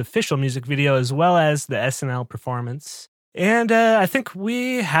Waffle House official music video as well as the SNL performance. And I think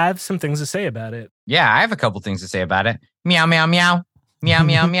we have some things to say about it. Yeah, I have a couple things to say about it. Meow, meow, meow. Meow,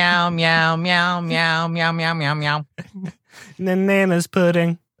 meow, meow, meow, meow, meow, meow, meow, meow, meow. Nana's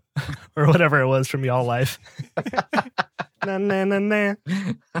pudding. Or whatever it was from Y'all Life. Na, na, na, na.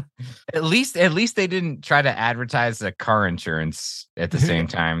 At least they didn't try to advertise the car insurance at the same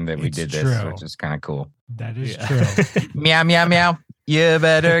time that we It's did this, true. which is kind of cool. That is Yeah. true. Meow, meow, meow. You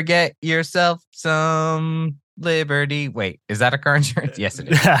better get yourself some liberty. Wait, is that a car insurance? Yes, it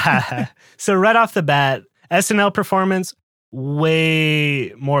is. So right off the bat, SNL performance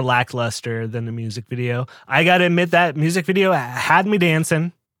way more lackluster than the music video. I gotta admit that music video had me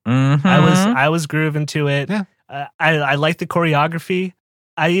dancing. Mhm. I was grooving to it. Yeah. I liked the choreography.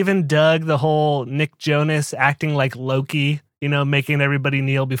 I even dug the whole Nick Jonas acting like Loki, making everybody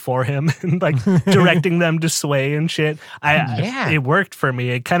kneel before him and like directing them to sway and shit. Yeah. It worked for me.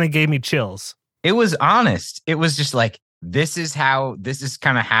 It kind of gave me chills. It was honest. It was just like, this is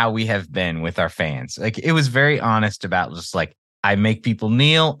kind of how we have been with our fans. Like, it was very honest about just like, I make people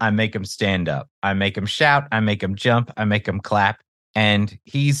kneel, I make them stand up, I make them shout, I make them jump, I make them clap. And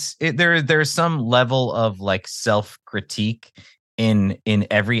there's some level of like self-critique in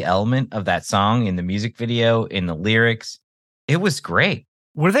every element of that song, in the music video, in the lyrics. It was great.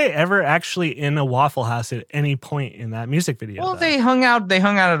 Were they ever actually in a Waffle House at any point in that music video? Well, though? they hung out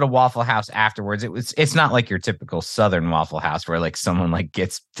at a Waffle House afterwards. It's not like your typical Southern Waffle House where like someone like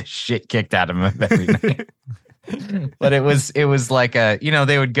gets the shit kicked out of them every night. But it was like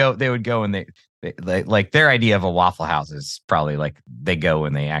they would go and they like, their idea of a Waffle House is probably like they go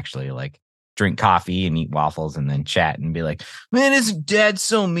and they actually like drink coffee and eat waffles and then chat and be like, man, isn't Dad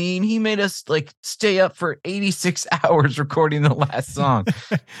so mean? He made us like stay up for 86 hours recording the last song.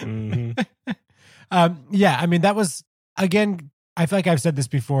 Mhm. Yeah, I mean, that was, again, I feel like I've said this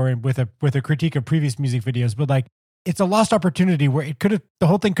before with a critique of previous music videos, but like, it's a lost opportunity where the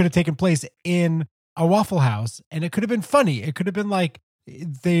whole thing could have taken place in a Waffle House and it could have been funny. It could have been like,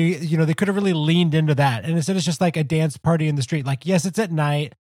 they could have really leaned into that. And instead it's just like a dance party in the street. Like, yes, it's at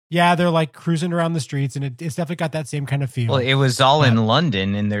night. Yeah, they're like cruising around the streets and it's definitely got that same kind of feel. Well, it was all in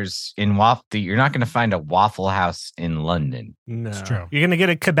London, and you're not going to find a Waffle House in London. No, It's true. You're gonna get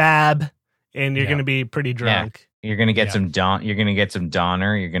a kebab, and you're Yeah. gonna be pretty drunk. You're going to get Yeah. you're going to get some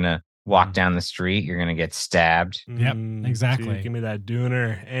Donner. You're going to walk down the street. You're going to get stabbed. Yep, exactly. Dude, give me that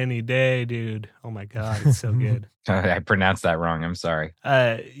Dooner any day, dude. Oh my god, it's so good. I pronounced that wrong. I'm sorry.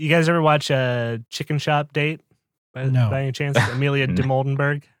 You guys ever watch a Chicken Shop Date? No. By any chance? Amelia No.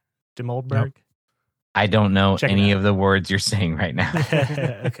 Demoldenberg? Nope. I don't know Check it any out. of the words you're saying right now.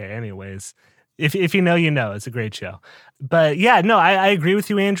 Okay, anyways. If you know, you know. It's a great show. But yeah, no, I agree with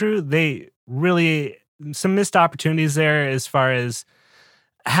you, Andrew. They really, some missed opportunities there as far as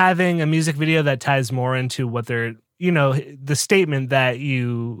having a music video that ties more into what they're, the statement that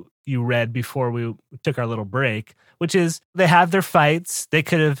you read before we took our little break, which is they have their fights. They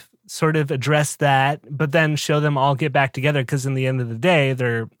could have sort of address that, but then show them all get back together, because in the end of the day,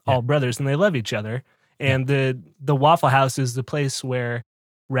 they're all brothers and they love each other. And the Waffle House is the place where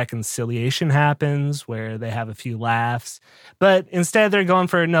reconciliation happens, where they have a few laughs. But instead, they're going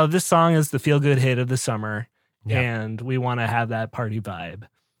for, no, this song is the feel-good hit of the summer, and we want to have that party vibe.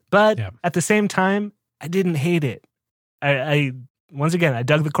 But at the same time, I didn't hate it. I once again, I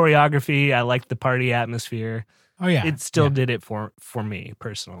dug the choreography. I liked the party atmosphere. Oh yeah. It still did it for me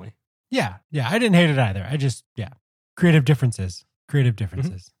personally. Yeah. I didn't hate it either. I just, creative differences.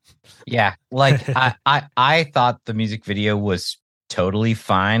 Yeah, like I thought the music video was totally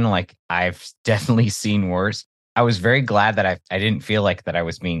fine. Like, I've definitely seen worse. I was very glad that I didn't feel like that I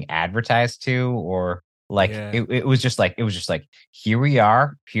was being advertised to, or like it was just like here we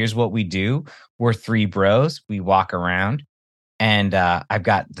are. Here's what we do. We're three bros. We walk around. And I've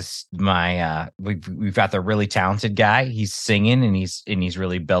got we've got the really talented guy. He's singing and he's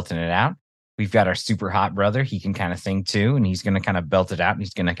really belting it out. We've got our super hot brother. He can kind of sing too, and he's going to kind of belt it out. And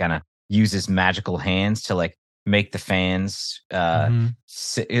he's going to kind of use his magical hands to like make the fans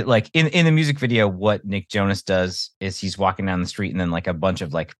like in the music video. What Nick Jonas does is he's walking down the street, and then like a bunch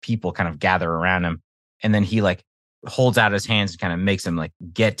of like people kind of gather around him, and then he like holds out his hands and kind of makes them like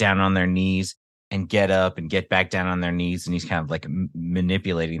get down on their knees and get up and get back down on their knees, and he's kind of like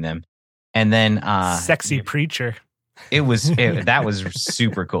manipulating them. And then sexy preacher. That was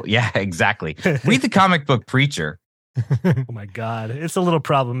super cool. Yeah, exactly. Read the comic book Preacher. Oh my god, it's a little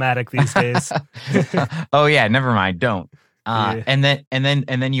problematic these days. Oh yeah, never mind. Don't. Yeah. And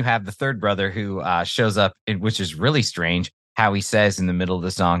then you have the third brother who shows up, which is really strange. How he says in the middle of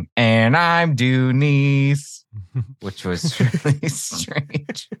the song, "And I'm Dunice," which was really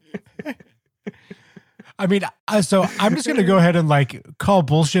strange. I mean, so I'm just gonna go ahead and like call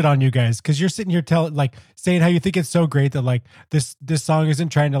bullshit on you guys because you're sitting here saying how you think it's so great that like this song isn't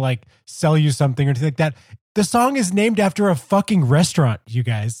trying to like sell you something or anything like that. The song is named after a fucking restaurant, you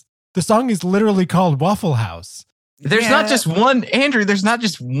guys. The song is literally called Waffle House. There's not just one, Andrew. There's not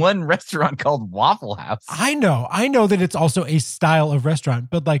just one restaurant called Waffle House. I know that it's also a style of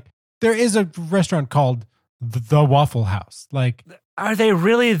restaurant, but like there is a restaurant called the Waffle House. Like, are they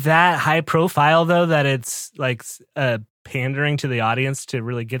really that high profile though that it's like pandering to the audience to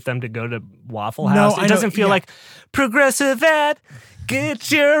really get them to go to Waffle House? It doesn't feel like Progressive ad.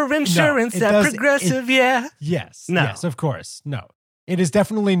 Get your insurance at Progressive, Yes. No. Yes, of course. No. It is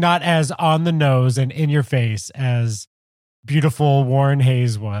definitely not as on the nose and in your face as beautiful Warren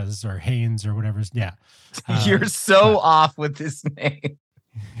Hayes was, or Haynes or whatever. Yeah. You're so off with this name.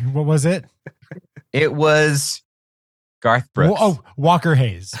 What was it? It was Garth Brooks. Walker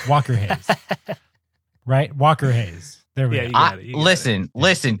Hayes. Walker Hayes. Right? Walker Hayes. There we go.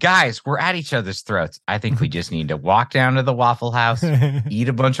 Listen, guys, we're at each other's throats. I think we just need to walk down to the Waffle House, eat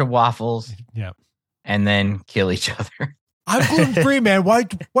a bunch of waffles, and then kill each other. I'm gluten-free, man. Why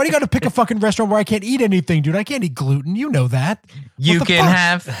do you got to pick a fucking restaurant where I can't eat anything, dude? I can't eat gluten. You know that. You can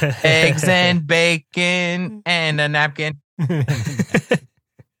have eggs and bacon and a napkin.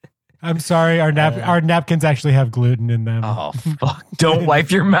 I'm sorry, our napkins actually have gluten in them. Oh, fuck. Don't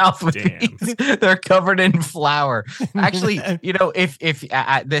wipe your mouth with these. They're covered in flour. Actually, if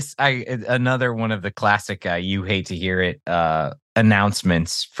another one of the classic you hate to hear it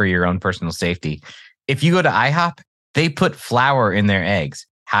announcements for your own personal safety. If you go to IHOP, they put flour in their eggs.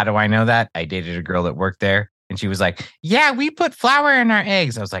 How do I know that? I dated a girl that worked there, and she was like, "Yeah, we put flour in our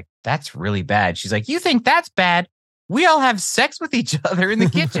eggs." I was like, "That's really bad." She's like, "You think that's bad? We all have sex with each other in the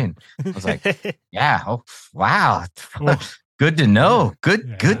kitchen." I was like, "Yeah, oh wow, good to know.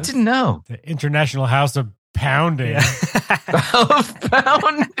 Good to know." The International House of Pounding. Of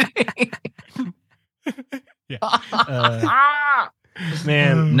pounding.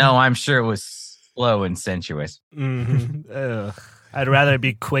 Man, no, I'm sure it was slow and sensuous. Mm-hmm. I'd rather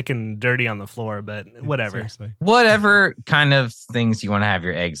be quick and dirty on the floor, but whatever. Seriously. Whatever kind of things you want to have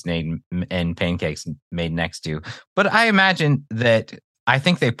your eggs made and pancakes made next to. But I imagine that I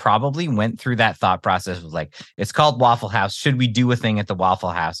think they probably went through that thought process of like, it's called Waffle House. Should we do a thing at the Waffle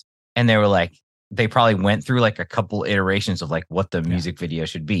House? And they were like, they probably went through like a couple iterations of like what the music video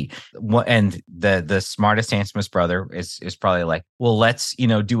should be. And the smartest, handsomest brother is probably like, well, let's,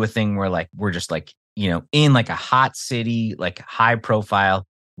 do a thing where like, we're just like, in like a hot city, like high profile,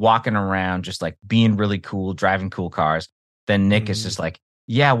 walking around, just like being really cool, driving cool cars. Then Nick is just like,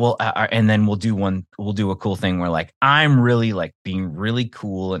 yeah, well, and then we'll do a cool thing where like, I'm really like being really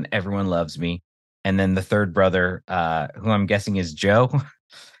cool and everyone loves me. And then the third brother, who I'm guessing is Joe,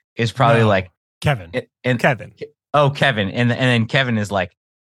 is probably like Kevin. Kevin. Oh, Kevin. And then Kevin is like,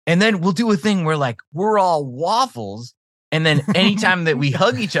 and then we'll do a thing where like, we're all waffles. And then anytime that we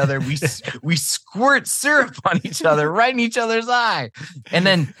hug each other, we squirt syrup on each other, right in each other's eye. And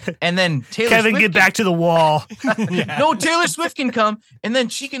then Taylor Kevin, Swift get back to the wall. No, Taylor Swift can come, and then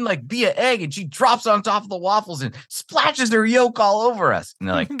she can like be an egg, and she drops on top of the waffles and splashes her yolk all over us. And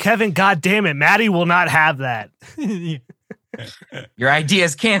they're like, Kevin, God damn it, Maddie will not have that. Your idea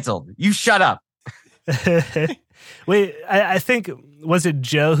is canceled. You shut up. Wait, I think, was it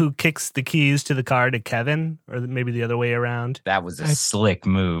Joe who kicks the keys to the car to Kevin, or maybe the other way around? That was a slick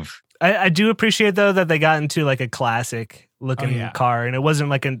move. I do appreciate, though, that they got into like a classic looking car, and it wasn't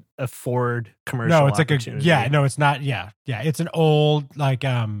like a Ford commercial. No, it's like it's not. Yeah. It's an old like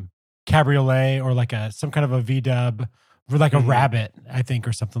cabriolet or like some kind of a V-dub or like a Rabbit, I think,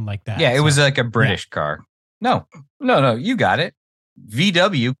 or something like that. Yeah, it was like a British car. No, you got it.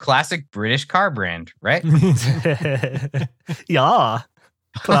 VW, classic British car brand, right? Yeah,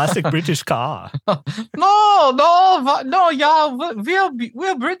 classic British car. No, yeah,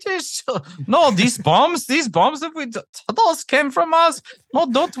 we're British. No, these bombs those came from us.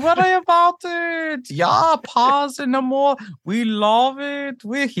 No, don't worry about it. Yeah, pause no more. We love it.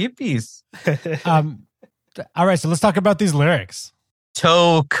 We're hippies. All right, so let's talk about these lyrics.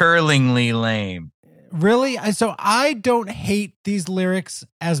 Toe curlingly lame. Really? So I don't hate these lyrics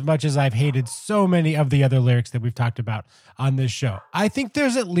as much as I've hated so many of the other lyrics that we've talked about on this show. I think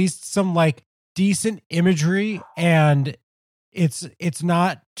there's at least some like decent imagery, and it's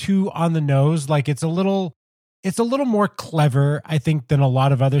not too on the nose. Like it's a little more clever, I think, than a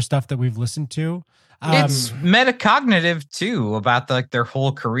lot of other stuff that we've listened to. It's metacognitive too about their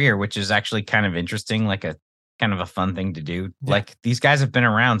whole career, which is actually kind of interesting. Like a kind of a fun thing to do. Yeah. Like these guys have been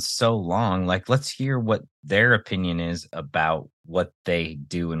around so long. Like let's hear what their opinion is about what they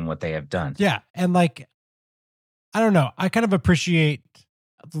do and what they have done. Yeah, and like I don't know. I kind of appreciate,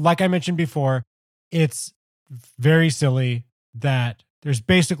 like I mentioned before, it's very silly that there's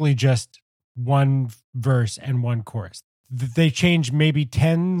basically just one verse and one chorus. They change maybe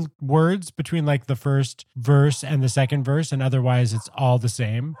 10 words between like the first verse and the second verse, and otherwise it's all the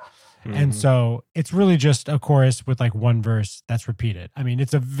same. And so it's really just a chorus with like one verse that's repeated. I mean,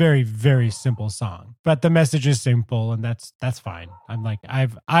 it's a very, very simple song, but the message is simple, and that's fine. I'm like,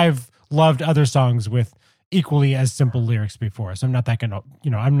 I've loved other songs with equally as simple lyrics before, so I'm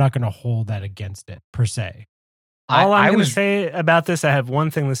not gonna hold that against it per se. All I'm going to say about this, I have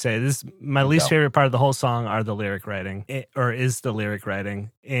one thing to say. This is my least favorite part of the whole song is the lyric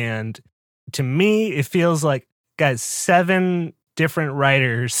writing. And to me, it feels like, guys, 7 different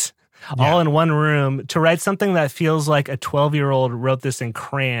writers all in one room to write something that feels like a 12-year-old wrote this in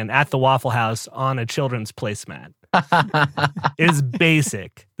crayon at the Waffle House on a children's placemat. It is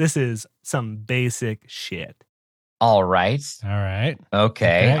basic. This is some basic shit. All right.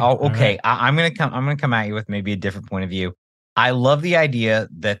 Okay. Okay. I'm gonna come at you with maybe a different point of view. I love the idea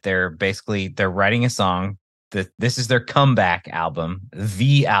that they're writing a song that this is their comeback album,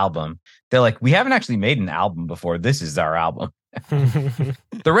 the album. They're like, we haven't actually made an album before. This is our album. The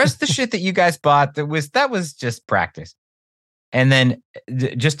rest of the shit that you guys bought that was just practice. And then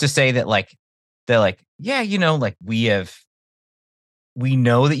just to say that, like, they're like, yeah, like we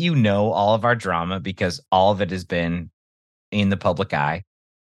know that all of our drama because all of it has been in the public eye.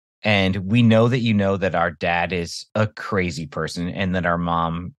 And we know that our dad is a crazy person and that our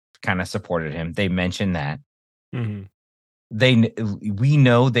mom kind of supported him. They mentioned that. Mm-hmm. We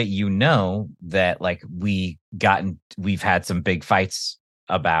know that like we've had some big fights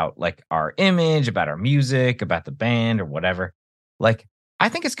about like our image, about our music, about the band or whatever. Like, I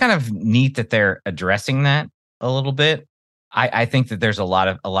think it's kind of neat that they're addressing that a little bit. I think that there's a lot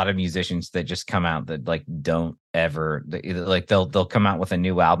of musicians that just come out that like don't ever like they'll come out with a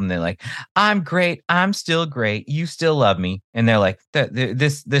new album. They're like, I'm great. I'm still great. You still love me. And they're like,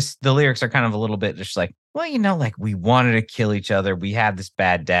 the lyrics are kind of a little bit just like, well, like we wanted to kill each other. We had this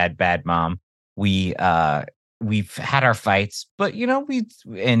bad dad, bad mom. We've had our fights, but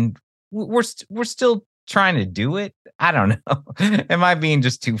we're still trying to do it. I don't know. Am I being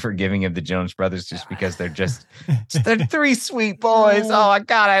just too forgiving of the Jonas Brothers just because they're 3 sweet boys? Oh my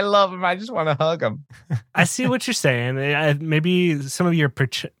God, I love them. I just want to hug them. I see what you're saying. Maybe some of your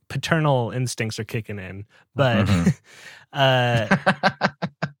paternal instincts are kicking in, but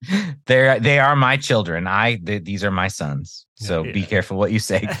they are my children. These are my sons. So be careful what you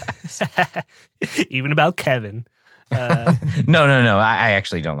say, guys. Even about Kevin. No. I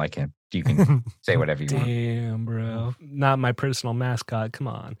actually don't like him. You can say whatever you want. Damn, bro. Not my personal mascot. Come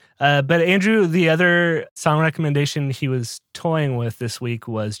on. But Andrew, the other song recommendation he was toying with this week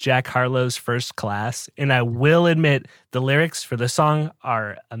was Jack Harlow's First Class. And I will admit the lyrics for the song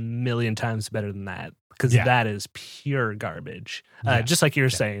are a million times better than that. Because that is pure garbage. Just like you were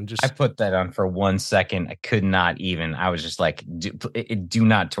saying. I put that on for 1 second. I could not even. I was just like, do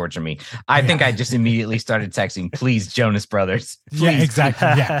not torture me. I think I just immediately started texting, please, Jonas Brothers. Please. Yeah, exactly.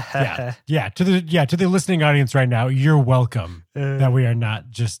 Yeah. To the listening audience right now, you're welcome that we are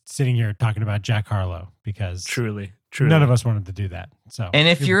not just sitting here talking about Jack Harlow, because truly. None of us wanted to do that. So, and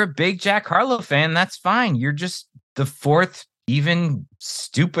if you're a big Jack Harlow fan, that's fine. You're just the fourth, even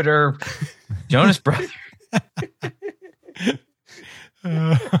stupider Jonas Brother.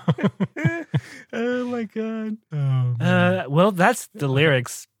 Oh my God. Well, that's the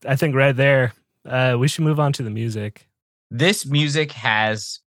lyrics, I think, right there. We should move on to the music. This music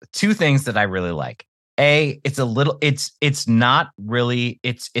has 2 things that I really like. It's not really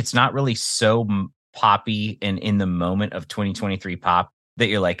so poppy and in the moment of 2023 pop that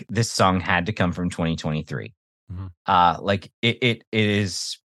you're like, this song had to come from 2023. Mm-hmm. Like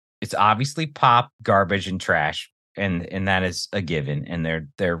it's obviously pop, garbage, and trash, and that is a given. And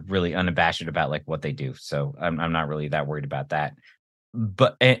they're really unabashed about like what they do. So I'm not really that worried about that.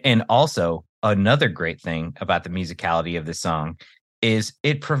 But and also another great thing about the musicality of the song is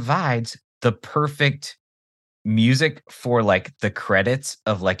it provides the perfect music for like the credits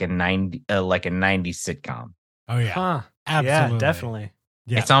of like a 90s sitcom. Oh yeah, absolutely, yeah, definitely.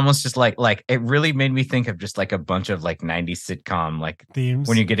 Yeah. It's almost just like it really made me think of just like a bunch of like 90s sitcom like themes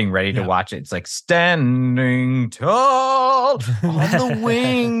when you're getting ready to watch it. It's like standing tall on the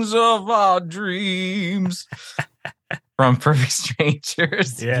wings of our dreams from Perfect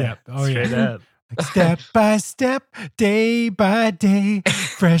Strangers. Yeah. Oh yeah. Like step by step, day by day,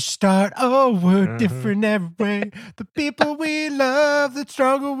 fresh start. Oh, we're different every way. The people we love, the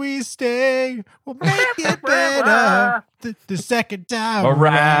stronger we stay. We'll make it better the second time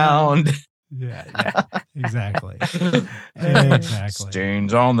around. Yeah, exactly. Exactly.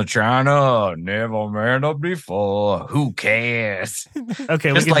 Stains on the china, never met up before. Who cares?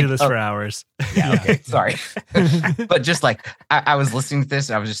 Okay, Just we can like, do this for hours. Yeah, okay, sorry. But just like I was listening to this,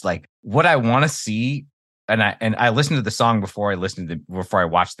 and I was just like, what I want to see, and I listened to the song before I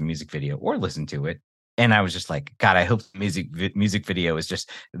watched the music video or listened to it. And I was just like, God, I hope the music video is just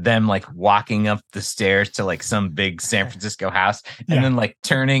them like walking up the stairs to like some big San Francisco house and then like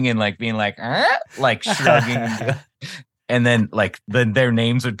turning and like being like shrugging. And then their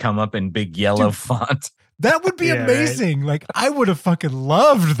names would come up in big yellow font. That would be amazing. Right? Like I would have fucking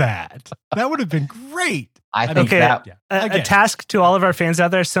loved that. That would have been great. I think a task to all of our fans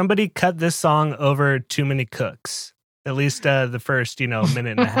out there, somebody cut this song over Too Many Cooks. At least the first, minute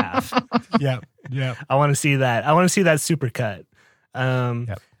and a half. Yeah. I want to see that. I want to see that super cut.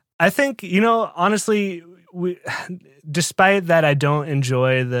 I think, honestly, despite that, I don't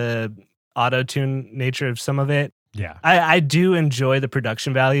enjoy the auto-tune nature of some of it. Yeah. I do enjoy the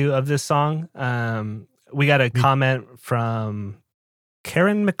production value of this song. We got a comment from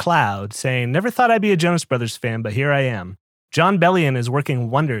Karen McLeod saying, never thought I'd be a Jonas Brothers fan, but here I am. John Bellion is working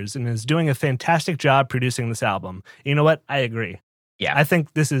wonders and is doing a fantastic job producing this album. You know what? I agree. Yeah. I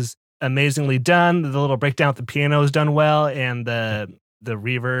think this is amazingly done. The little breakdown with the piano is done well, and the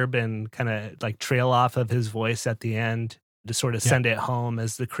reverb and kind of like trail off of his voice at the end to sort of send it home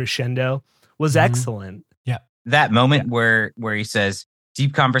as the crescendo was excellent. Yeah. That moment where he says,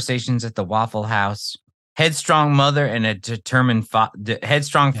 deep conversations at the Waffle House, headstrong mother and a determined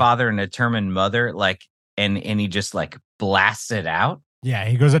father and a determined mother, like, and he just like blasts it out. Yeah,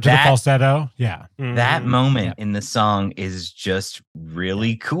 he goes up to the falsetto. Yeah. That moment in the song is just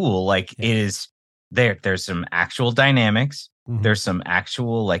really cool. Like it is there's some actual dynamics. There's some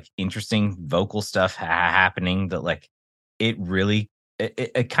actual like interesting vocal stuff happening that like it really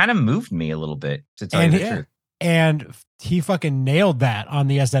it kind of moved me a little bit, to tell you the truth. And he fucking nailed that on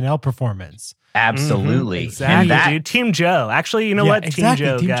the SNL performance. Absolutely. Exactly, dude. Team Joe. Actually, you know what? Exactly.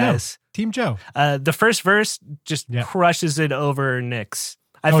 Team Joe, guys. Team Joe. The first verse just crushes it over Nick's.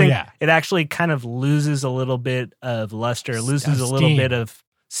 I think it actually kind of loses a little bit of luster, loses a little bit of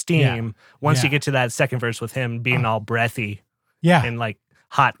steam once you get to that second verse with him being all breathy. Yeah. And like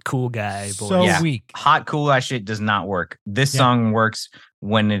hot, cool guy. So weak. Hot, cool guy shit does not work. This song works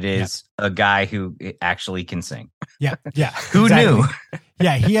when it is a guy who actually can sing. Yeah. Yeah. Who knew?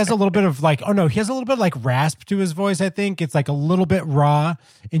 Yeah, he has a little bit of he has a little bit like rasp to his voice, I think. It's like a little bit raw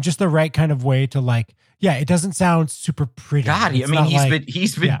in just the right kind of way to like, it doesn't sound super pretty. God,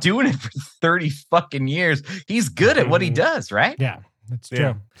 he's been doing it for 30 fucking years. He's good at what he does, right? Yeah, that's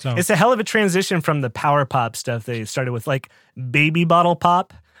true. So it's a hell of a transition from the power pop stuff they started with, like Baby Bottle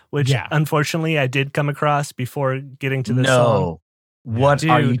Pop, which unfortunately I did come across before getting to this song. What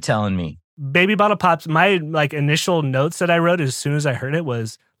are you telling me? Baby Bottle Pops, my like initial notes that I wrote as soon as I heard it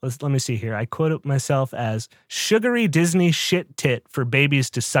was, let me see here. I quote it myself as sugary Disney shit tit for babies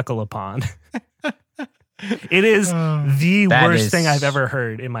to suckle upon. It is the worst thing I've ever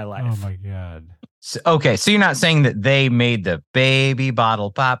heard in my life. Oh my God. So you're not saying that they made the Baby Bottle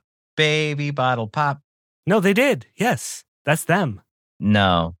Pop? No, they did. Yes, that's them.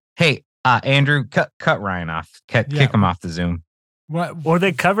 No. Hey, Andrew, cut Ryan off. Kick him off the Zoom. What? Or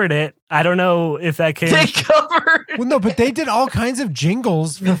they covered it. I don't know if that came. They covered. Well, no, but they did all kinds of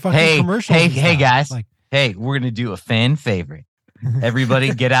jingles for fucking commercials. Hey, guys. Hey, we're gonna do a fan favorite.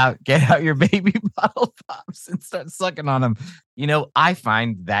 Everybody, get out your Baby Bottle Pops and start sucking on them. I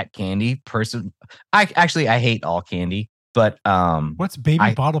find that candy I hate all candy, but what's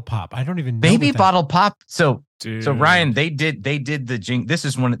Baby Bottle Pop? I don't even know. Baby Bottle Pop. So Ryan, they did the jingle. This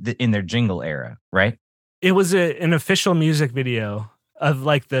is one in their jingle era, right? It was an official music video of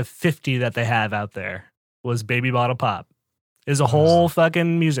like the 50 that they have out there was Baby Bottle Pop. Is a whole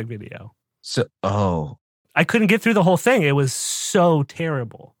fucking music video. So, I couldn't get through the whole thing. It was so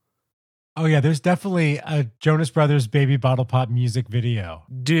terrible. Oh yeah, there's definitely a Jonas Brothers Baby Bottle Pop music video.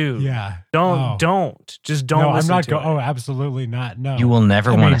 Dude. Yeah. Don't. Just don't. No, I'm listen not to it. Oh, absolutely not. No. You will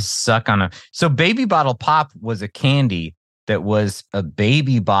never want to suck on a. So Baby Bottle Pop was a candy that was a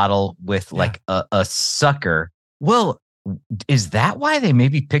baby bottle with like a sucker. Well, is that why they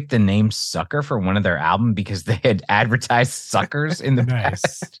maybe picked the name Sucker for one of their albums? Because they had advertised suckers in the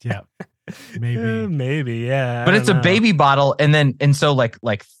past? Yeah. Maybe. Yeah. But it's a baby bottle. And so like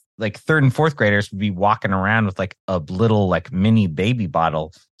third and fourth graders would be walking around with like a little like mini baby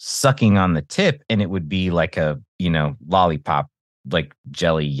bottle sucking on the tip. And it would be like a, lollipop, like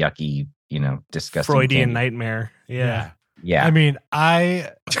jelly, yucky, disgusting Freudian candy. nightmare. Yeah. Yeah. I mean, I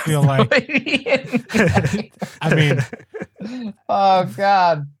feel like, oh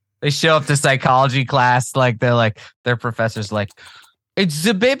God. They show up to psychology class, like their professor's like, it's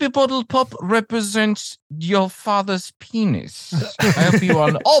the baby bottle pop represents your father's penis. I hope you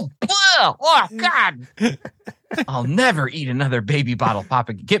all. Oh God! I'll never eat another baby bottle pop.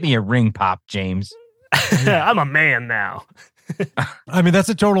 Get me a ring pop, James. I'm a man now. I mean, that's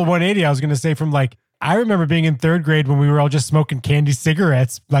a total 180. I was going to say from like, I remember being in third grade when we were all just smoking candy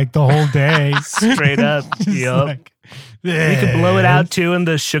cigarettes like the whole day. Straight up. Yep. Like, you could blow it out too, and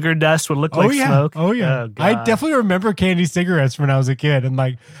the sugar dust would look like smoke. Oh, yeah. I definitely remember candy cigarettes when I was a kid. And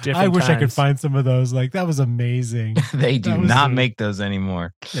like, I wish I could find some of those. Like, that was amazing. They do not make those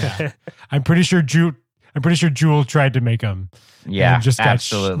anymore. Yeah. I'm pretty sure Jewel tried to make them. Yeah, just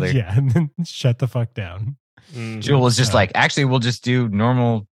absolutely. And then shut the fuck down. Jewel was just like, actually, we'll just do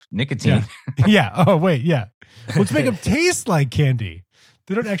normal nicotine. Yeah. Oh, wait. Yeah. Let's make them taste like candy.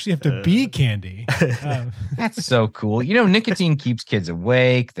 They don't actually have to be candy. That's so cool. You know, nicotine keeps kids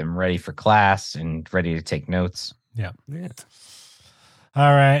awake, them ready for class, and ready to take notes. Yeah.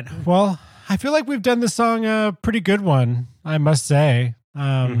 All right. Well, I feel like we've done this song a pretty good one, I must say.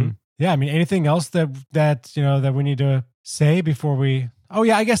 Yeah. I mean, anything else that we need to say before we? Oh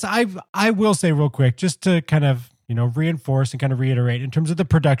yeah. I guess I will say real quick, just to kind of reinforce and kind of reiterate in terms of the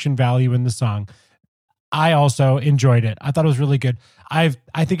production value in the song. I also enjoyed it. I thought it was really good. I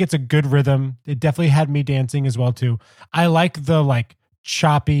think it's a good rhythm. It definitely had me dancing as well too. I like the like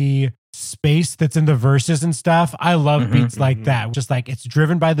choppy space that's in the verses and stuff. I love beats like that. Just like it's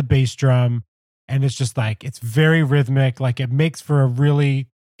driven by the bass drum, and it's just like it's very rhythmic. Like it makes for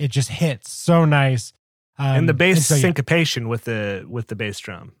it just hits so nice. And the bass syncopation with the bass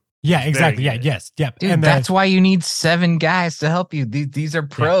drum. Yeah, exactly. Yeah, yes, yep. Dude, and that's why you need 7 guys to help you. These are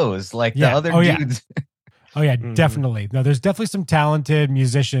pros, the other dudes. Oh yeah, definitely. No, there's definitely some talented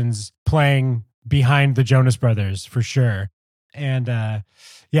musicians playing behind the Jonas Brothers for sure. And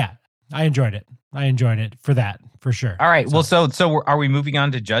yeah, I enjoyed it. For sure. All right. Well, so are we moving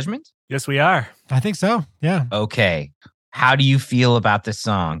on to judgment? Yes, we are. I think so. Yeah. Okay. How do you feel about this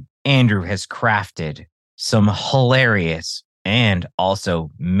song? Andrew has crafted some hilarious and also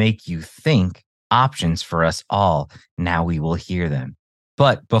make you think options for us all. Now we will hear them.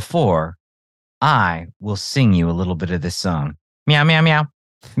 But before, I will sing you a little bit of this song. Meow, meow, meow.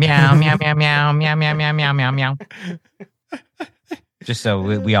 Meow, meow, meow, meow, meow, meow, meow, meow, meow, meow. Just so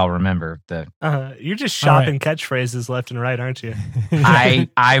we all remember the. You're just shopping catchphrases left and right, aren't you?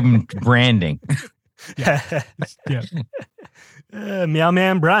 I'm branding. Yeah. Meow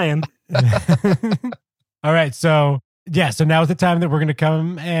Man Brian. All right, so now is the time that we're going to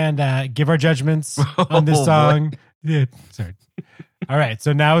come and give our judgments on this song. Yeah, sorry. All right,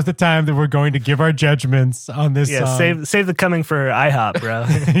 so now is the time that we're going to give our judgments on this song. Yeah, save the coming for IHOP, bro.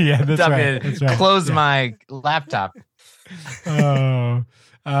 Yeah, that's right. That's right. Close my laptop. Oh,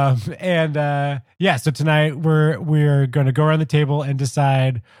 so tonight we're going to go around the table and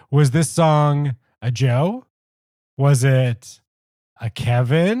decide, was this song a Joe? Was it a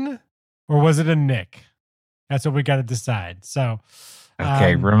Kevin? Or was it a Nick? That's what we got to decide. So,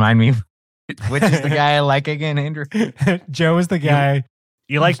 okay, remind me, which is the guy I like again, Andrew? Joe is the guy.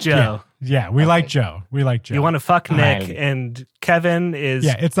 You like Joe? Yeah, we like Joe. We like Joe. You want to fuck Nick, and Kevin is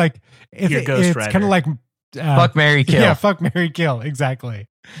it's like your ghostwriter. It's kind of like fuck, marry, kill. Yeah, fuck, marry, kill. Exactly.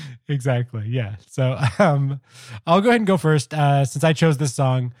 Yeah. So I'll go ahead and go first since I chose this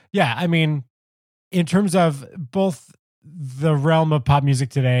song. Yeah, I mean, in terms of both the realm of pop music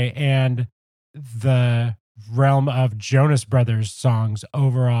today and the realm of Jonas Brothers songs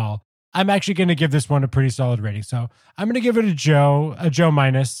overall, I'm actually going to give this one a pretty solid rating. So I'm going to give it a Joe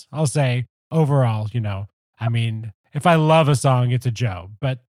minus. I'll say overall, I mean, if I love a song, it's a Joe,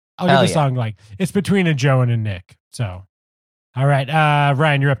 but I'll give the song like it's between a Joe and a Nick. So, all right,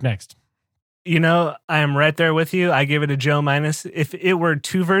 Ryan, you're up next. I am right there with you. I give it a Joe minus. If it were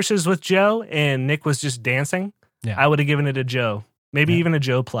 2 verses with Joe and Nick was just dancing, I would have given it a Joe, maybe even a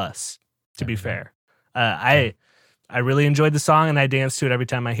Joe plus, to be fair. I really enjoyed the song and I dance to it every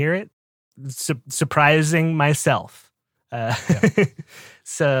time I hear it. Surprising myself.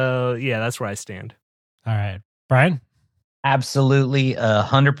 So yeah, that's where I stand. All right, Brian. Absolutely,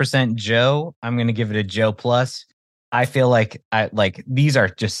 100% Joe. I'm going to give it a Joe plus. I feel like these are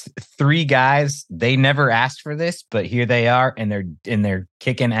just 3 guys. They never asked for this, but here they are, and they're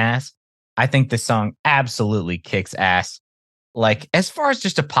kicking ass. I think this song absolutely kicks ass. Like, as far as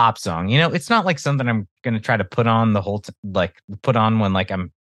just a pop song, it's not like something I'm going to try to put on the whole put on when like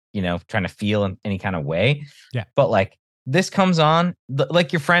I'm trying to feel in any kind of way. Yeah. But like this comes on,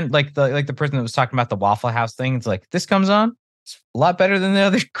 like your friend, like the person that was talking about the Waffle House thing. It's like, this comes on. It's a lot better than the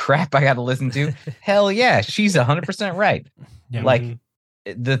other crap I got to listen to. Hell yeah. She's 100% right. Yeah. Like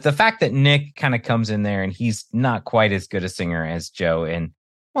the fact that Nick kind of comes in there and he's not quite as good a singer as Joe, and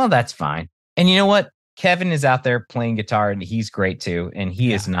well, that's fine. And you know what? Kevin is out there playing guitar and he's great too. And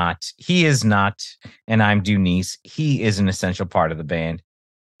he is not, and I'm Dunice. He is an essential part of the band.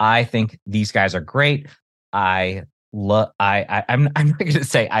 I think these guys are great. I'm not going to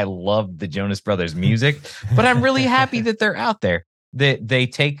say I love the Jonas Brothers music, but I'm really happy that they're out there. They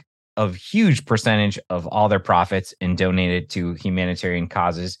take a huge percentage of all their profits and donate it to humanitarian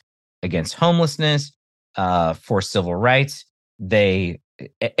causes against homelessness, for civil rights.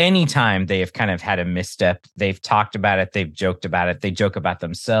 Anytime they have kind of had a misstep, they've talked about it, they've joked about it, they joke about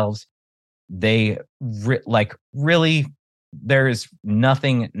themselves. Really, there is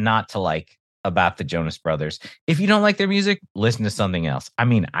nothing not to like about the Jonas Brothers. If you don't like their music, listen to something else. I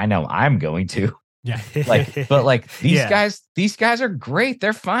mean, I know I'm going to. Yeah. These guys are great.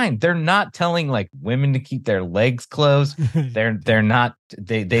 They're fine. They're not telling like women to keep their legs closed. They're not,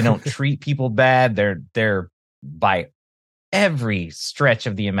 they don't treat people bad. They're by every stretch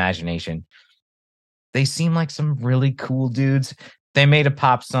of the imagination, they seem like some really cool dudes. They made a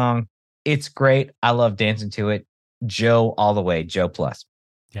pop song. It's great. I love dancing to it. Joe all the way. Joe plus.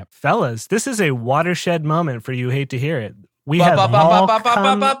 Yep. Fellas, this is a watershed moment for You Hate to Hear It. We have all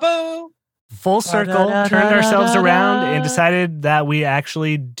come full circle, turned ourselves around, and decided that we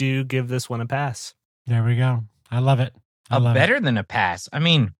actually do give this one a pass. There we go. I love it. Better than a pass. I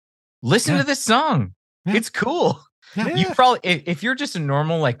mean, listen to this song. Yeah. It's cool. Yeah. You probably, if you're just a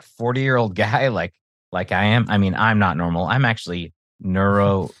normal like 40-year-old guy like I am. I mean, I'm not normal. I'm actually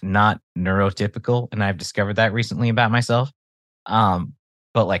not neurotypical, and I've discovered that recently about myself.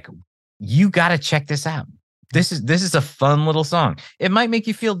 But like, you got to check this out. This is a fun little song. It might make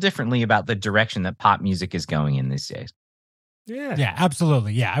you feel differently about the direction that pop music is going in these days. Yeah,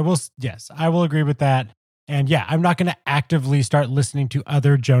 absolutely. Yeah, I will. Yes, I will agree with that. And yeah, I'm not going to actively start listening to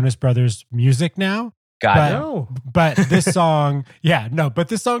other Jonas Brothers music now. But this song, but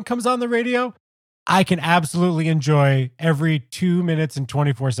this song comes on the radio. I can absolutely enjoy every 2 minutes and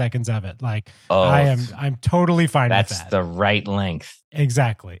 24 seconds of it. Like I'm totally fine with that. That's the right length.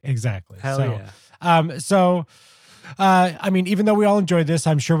 Exactly. Hell yeah. I mean, even though we all enjoyed this,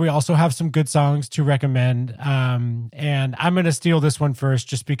 I'm sure we also have some good songs to recommend. And I'm going to steal this one first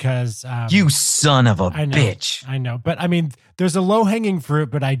just because... you son of a bitch. I know. But I mean, there's a low-hanging fruit,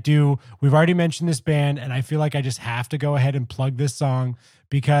 but we've already mentioned this band, and I feel like I just have to go ahead and plug this song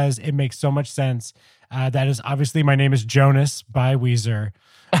because it makes so much sense. That is obviously My Name is Jonas by Weezer.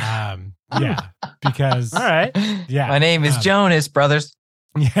 Because... All right. Yeah. My name is Jonas, brothers.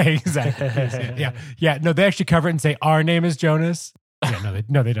 Yeah, exactly. Yeah. No, they actually cover it and say, our name is Jonas. Yeah,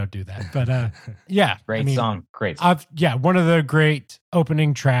 they don't do that. But great song. Great. One of the great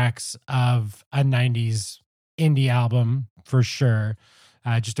opening tracks of a 90s indie album for sure.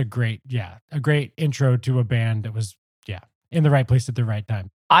 Just a great intro to a band that was, in the right place at the right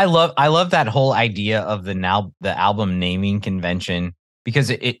time. I love that whole idea of the album naming convention.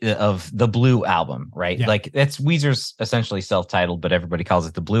 Because of the Blue Album, right? Yeah. Like that's Weezer's essentially self-titled, but everybody calls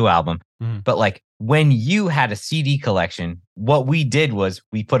it the Blue Album. Mm-hmm. But like when you had a CD collection, what we did was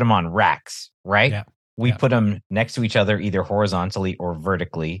we put them on racks, right? Yeah. We put them next to each other, either horizontally or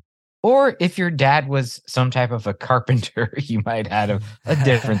vertically. Or if your dad was some type of a carpenter, you might have a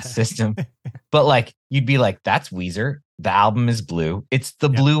different system. But like you'd be like, that's Weezer. The album is blue. It's the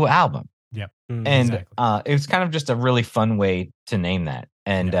Blue Album. Yep. And exactly. It was kind of just a really fun way to name that.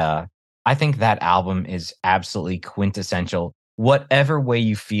 And I think that album is absolutely quintessential. Whatever way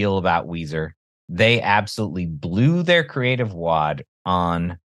you feel about Weezer, they absolutely blew their creative wad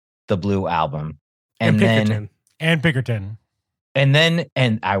on the Blue Album. And Pinkerton.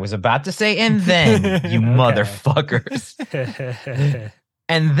 And I was about to say, and then, you motherfuckers.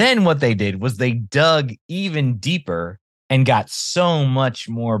 And then what they did was they dug even deeper and got so much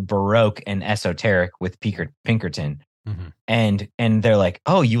more Baroque and esoteric with Pinkerton. Mm-hmm. And they're like,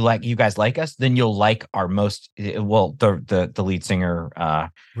 oh, you guys like us? Then you'll like our most, the lead singer,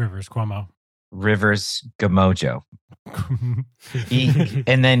 Rivers Gamojo.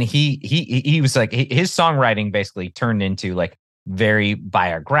 He was like, his songwriting basically turned into like very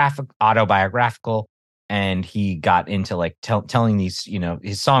autobiographical. And he got into like telling these,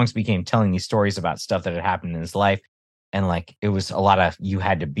 his songs became telling these stories about stuff that had happened in his life. And like, it was a lot of, you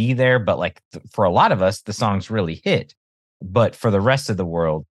had to be there, but like for a lot of us, the songs really hit, but for the rest of the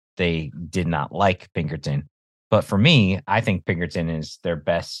world, they did not like Pinkerton. But for me, I think Pinkerton is their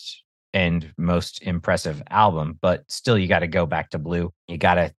best and most impressive album, but still you got to go back to Blue. You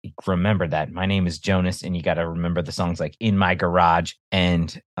got to remember that My Name is Jonas, and you got to remember the songs like In My Garage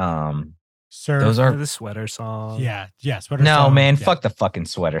and Surf. Those are The sweater song. Yeah. Sweater no song. man. Yeah. Fuck the fucking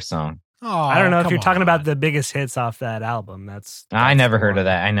sweater song. Oh, I don't know if come you're talking on. about the biggest hits off that album. I never the heard one. of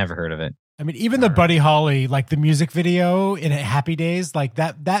that. I never heard of it. I mean, even the Buddy Holly, like the music video in Happy Days, like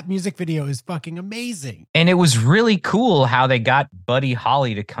that music video is fucking amazing. And it was really cool how they got Buddy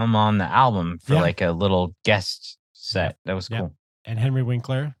Holly to come on the album for Yeah. like a little guest set. That was Yeah. cool. And Henry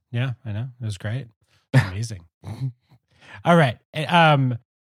Winkler. Yeah, I know. It was great. Amazing. All right.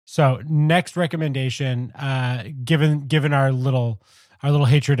 So next recommendation, given our little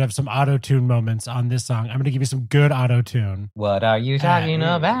hatred of some auto-tune moments on this song, I'm going to give you some good auto-tune. What are you talking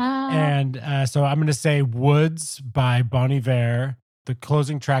about? And so I'm going to say Woods by Bon Iver, the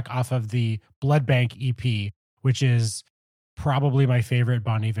closing track off of the Blood Bank EP, which is probably my favorite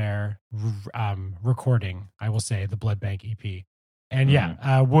Bon Iver recording, I will say, the Blood Bank EP.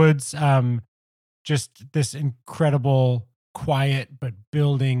 And Woods, just this incredible, quiet, but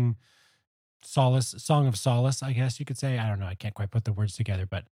building song of solace, I guess you could say. I don't know. I can't quite put the words together,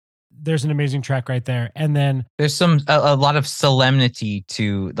 but there's an amazing track right there. And then there's a lot of solemnity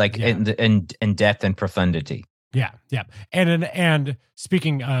to like and depth and profundity. Yeah. And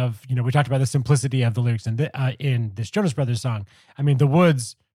speaking of, we talked about the simplicity of the lyrics in this Jonas Brothers song. I mean, the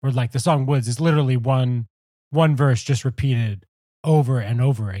Woods, or like the song Woods, is literally one verse just repeated over and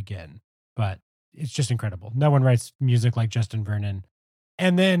over again. But it's just incredible. No one writes music like Justin Vernon.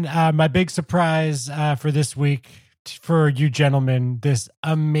 And then my big surprise for this week for you gentlemen, this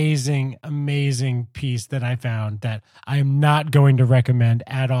amazing, amazing piece that I found that I am not going to recommend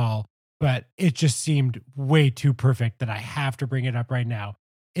at all, but it just seemed way too perfect that I have to bring it up right now,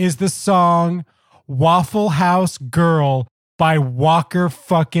 is the song Waffle House Girl by Walker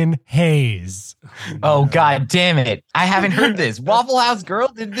fucking Hayes. Oh, God damn it. I haven't heard this. Waffle House Girl?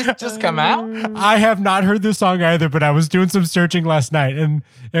 Did this just come out? I have not heard this song either, but I was doing some searching last night. And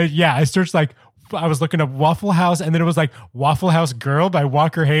I searched I was looking up Waffle House, and then it was like Waffle House Girl by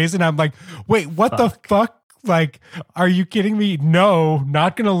Walker Hayes. And I'm like, wait, what the fuck? Like, are you kidding me? No,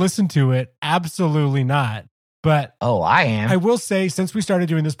 not going to listen to it. Absolutely not. But I am. I will say, since we started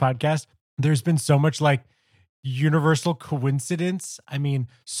doing this podcast, there's been so much like universal coincidence. I mean,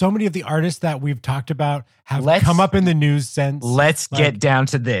 so many of the artists that we've talked about have come up in the news since. Let's get down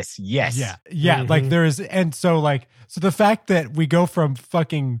to this. Yes. Yeah. Mm-hmm. Like there is, and so the fact that we go from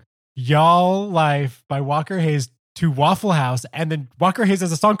fucking Y'all Life by Walker Hayes to Waffle House, and then Walker Hayes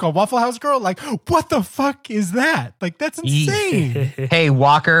has a song called Waffle House Girl. Like, what the fuck is that? Like, that's insane. Hey,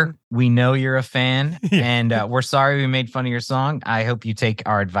 Walker, we know you're a fan, and we're sorry we made fun of your song. I hope you take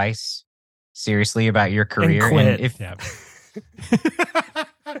our advice seriously about your career. And if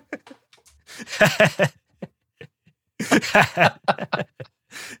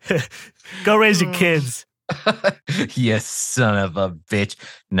Go raise your kids. You son of a bitch.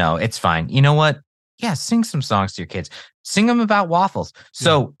 No, it's fine. You know what? Yeah, sing some songs to your kids. Sing them about waffles.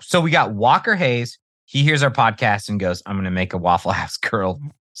 So we got Walker Hayes. He hears our podcast and goes, I'm going to make a Waffle House Girl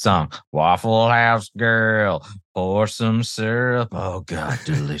song. Waffle House Girl, pour some syrup. Oh, God,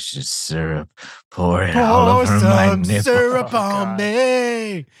 delicious syrup. Pour it all over my nipple. Syrup on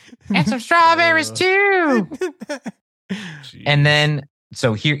me. And some strawberries, too. And then,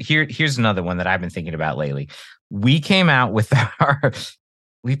 so here's another one that I've been thinking about lately. We came out with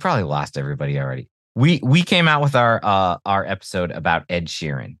we probably lost everybody already. We came out with our episode about Ed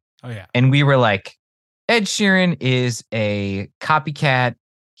Sheeran. Oh, yeah. And we were like, Ed Sheeran is a copycat.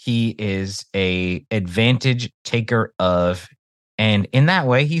 He is a advantage taker of, and in that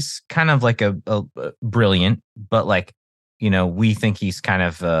way, he's kind of like a brilliant, but like, we think he's kind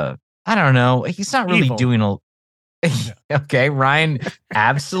of, I don't know. He's not really evil. doing okay. Ryan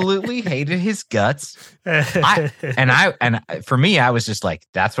absolutely hated his guts. For me, I was just like,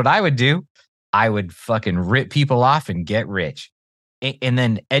 that's what I would do. I would fucking rip people off and get rich. And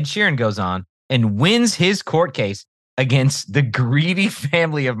then Ed Sheeran goes on and wins his court case against the greedy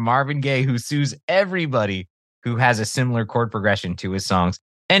family of Marvin Gaye, who sues everybody who has a similar chord progression to his songs,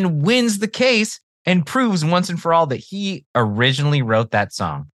 and wins the case and proves once and for all that he originally wrote that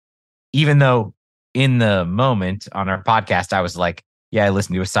song. Even though in the moment on our podcast, I was like, yeah, I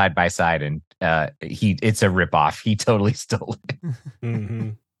listened to a side by side and it's a ripoff. He totally stole it.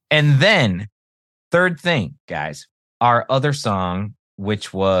 Mm-hmm. And then third thing, guys, our other song,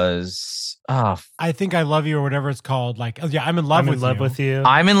 which was I Think I Love You, or whatever it's called. Like, oh yeah, I'm in love with you.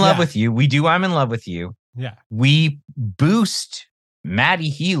 I'm in love with you. We do I'm in love with you. Yeah. We boost Maddie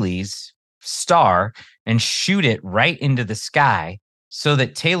Healy's star and shoot it right into the sky so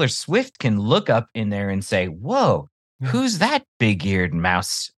that Taylor Swift can look up in there and say, whoa, Who's that big-eared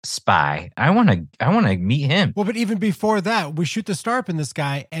mouse spy? I want to meet him. Well, but even before that, we shoot the star up in the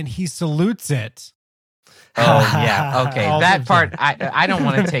sky and he salutes it. Oh yeah, okay. That part, I don't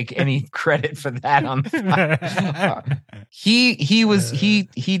want to take any credit for that.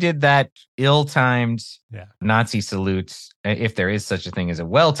 He did that ill-timed Nazi salute. If there is such a thing as a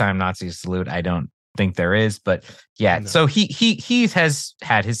well-timed Nazi salute, I don't think there is. But yeah, no. So he has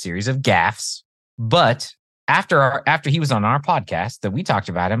had his series of gaffes, but after he was on our podcast that we talked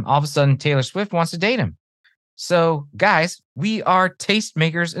about him, all of a sudden Taylor Swift wants to date him. So guys, we are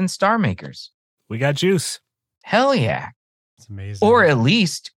tastemakers and star makers. We got juice. Hell yeah. It's amazing. Or at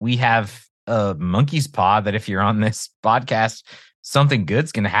least we have a monkey's paw that if you're on this podcast, something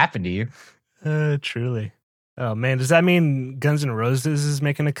good's going to happen to you. Truly. Oh, man. Does that mean Guns N' Roses is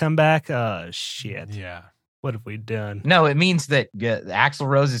making a comeback? Oh, shit. Yeah. What have we done? No, it means that Axl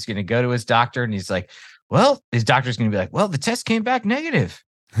Rose is going to go to his doctor and he's like, well, his doctor's going to be like, well, the test came back negative.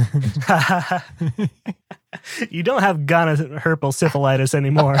 You don't have gonopherpal syphilitis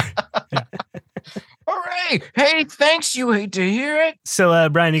anymore. Hooray! Hey, thanks. You hate to hear it. So,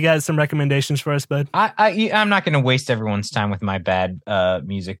 Brian, you got some recommendations for us, bud? I'm not going to waste everyone's time with my bad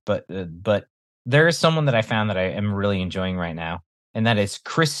music, but there is someone that I found that I am really enjoying right now, and that is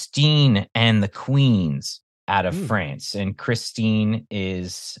Christine and the Queens out of France. And Christine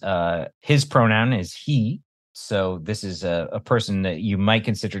is his pronoun is he. So this is a person that you might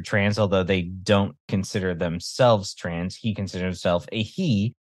consider trans, although they don't consider themselves trans. He considers himself a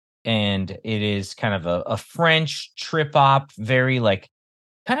he. And it is kind of a French trip hop, very like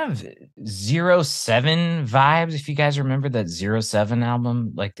kind of 07 vibes. If you guys remember that 07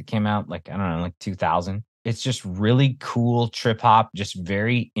 album, like that came out like, I don't know, like 2000. It's just really cool trip hop, just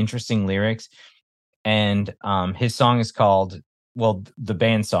very interesting lyrics. And his song is called, well, the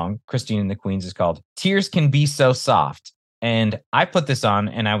band song, Christine and the Queens, is called Tears Can Be So Soft. And I put this on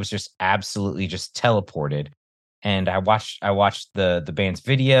and I was just absolutely just teleported. And I watched the band's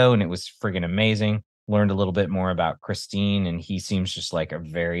video and it was friggin' amazing. Learned a little bit more about Christine, and he seems just like a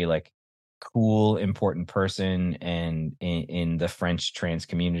very like cool, important person and in the French trans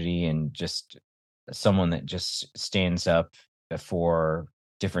community, and just someone that just stands up for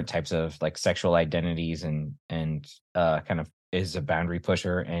different types of like sexual identities and kind of is a boundary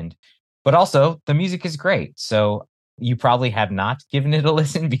pusher. But also the music is great. So you probably have not given it a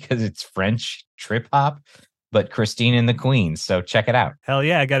listen because it's French trip hop. But Christine and the Queens, so check it out. Hell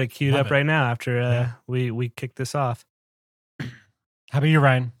yeah, I got it queued up right now after we kick this off. How about you,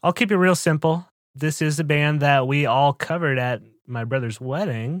 Ryan? I'll keep it real simple. This is a band that we all covered at my brother's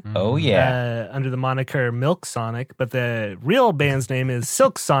wedding. Oh, yeah. Under the moniker Milk Sonic, but the real band's name is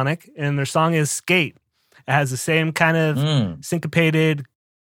Silk Sonic, and their song is Skate. It has the same kind of syncopated,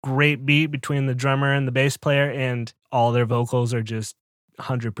 great beat between the drummer and the bass player, and all their vocals are just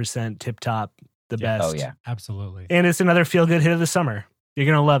 100% tip-top. The best. Oh yeah, absolutely. And it's another feel-good hit of the summer. You're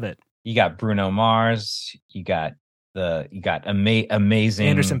gonna love it. You got Bruno Mars. You got amazing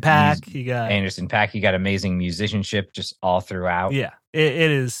Anderson .Paak. You got amazing musicianship just all throughout. Yeah, it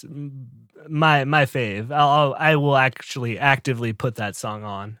is my fave. I will actually actively put that song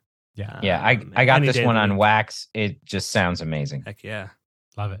on. Yeah. I got this one on wax. It just sounds amazing. Heck yeah,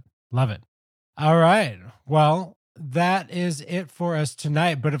 love it. All right, well, that is it for us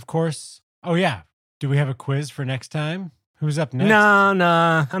tonight. But of course. Oh, yeah. Do we have a quiz for next time? Who's up next?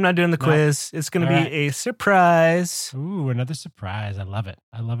 No. I'm not doing the quiz. It's going to be a surprise. Ooh, another surprise. I love it.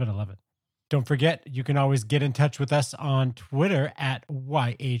 Don't forget, you can always get in touch with us on Twitter at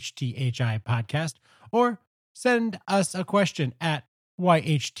YHTHI Podcast, or send us a question at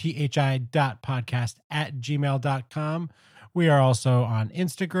yhthi.podcast@gmail.com. We are also on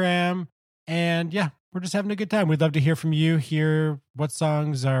Instagram. And yeah, we're just having a good time. We'd love to hear from you, hear what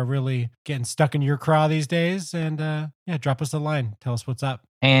songs are really getting stuck in your craw these days. And drop us a line. Tell us what's up.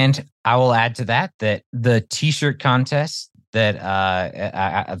 And I will add to that the t-shirt contest that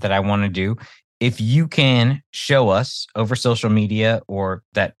I want to do, if you can show us over social media or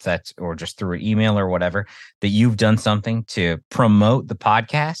that's or just through an email or whatever, that you've done something to promote the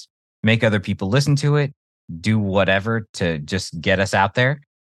podcast, make other people listen to it, do whatever to just get us out there.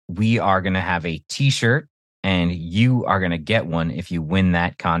 We are going to have a t-shirt and you are going to get one if you win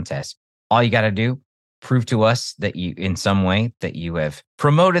that contest. All you got to do, prove to us that you, in some way, that you have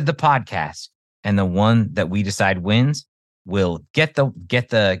promoted the podcast, and the one that we decide wins will get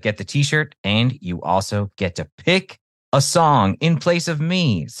the t-shirt, and you also get to pick a song in place of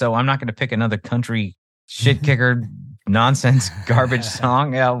me. So I'm not going to pick another country shit kicker nonsense garbage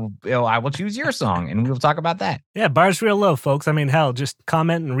song. I will choose your song and we'll talk about that. Yeah, bar's real low, folks. I mean, hell, just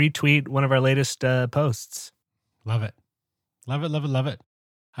comment and retweet one of our latest posts. Love it. Love it, love it, love it.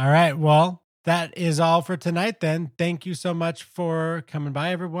 All right. Well, that is all for tonight then. Thank you so much for coming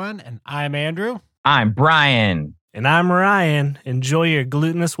by, everyone. And I'm Andrew. I'm Brian. And I'm Ryan. Enjoy your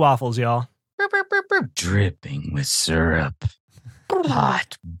glutinous waffles, y'all. Dripping with syrup.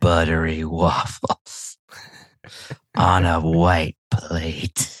 Hot, buttery waffles on a white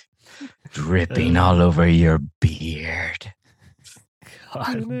plate. Dripping all over your beard.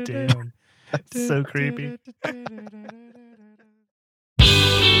 God damn. That's so creepy.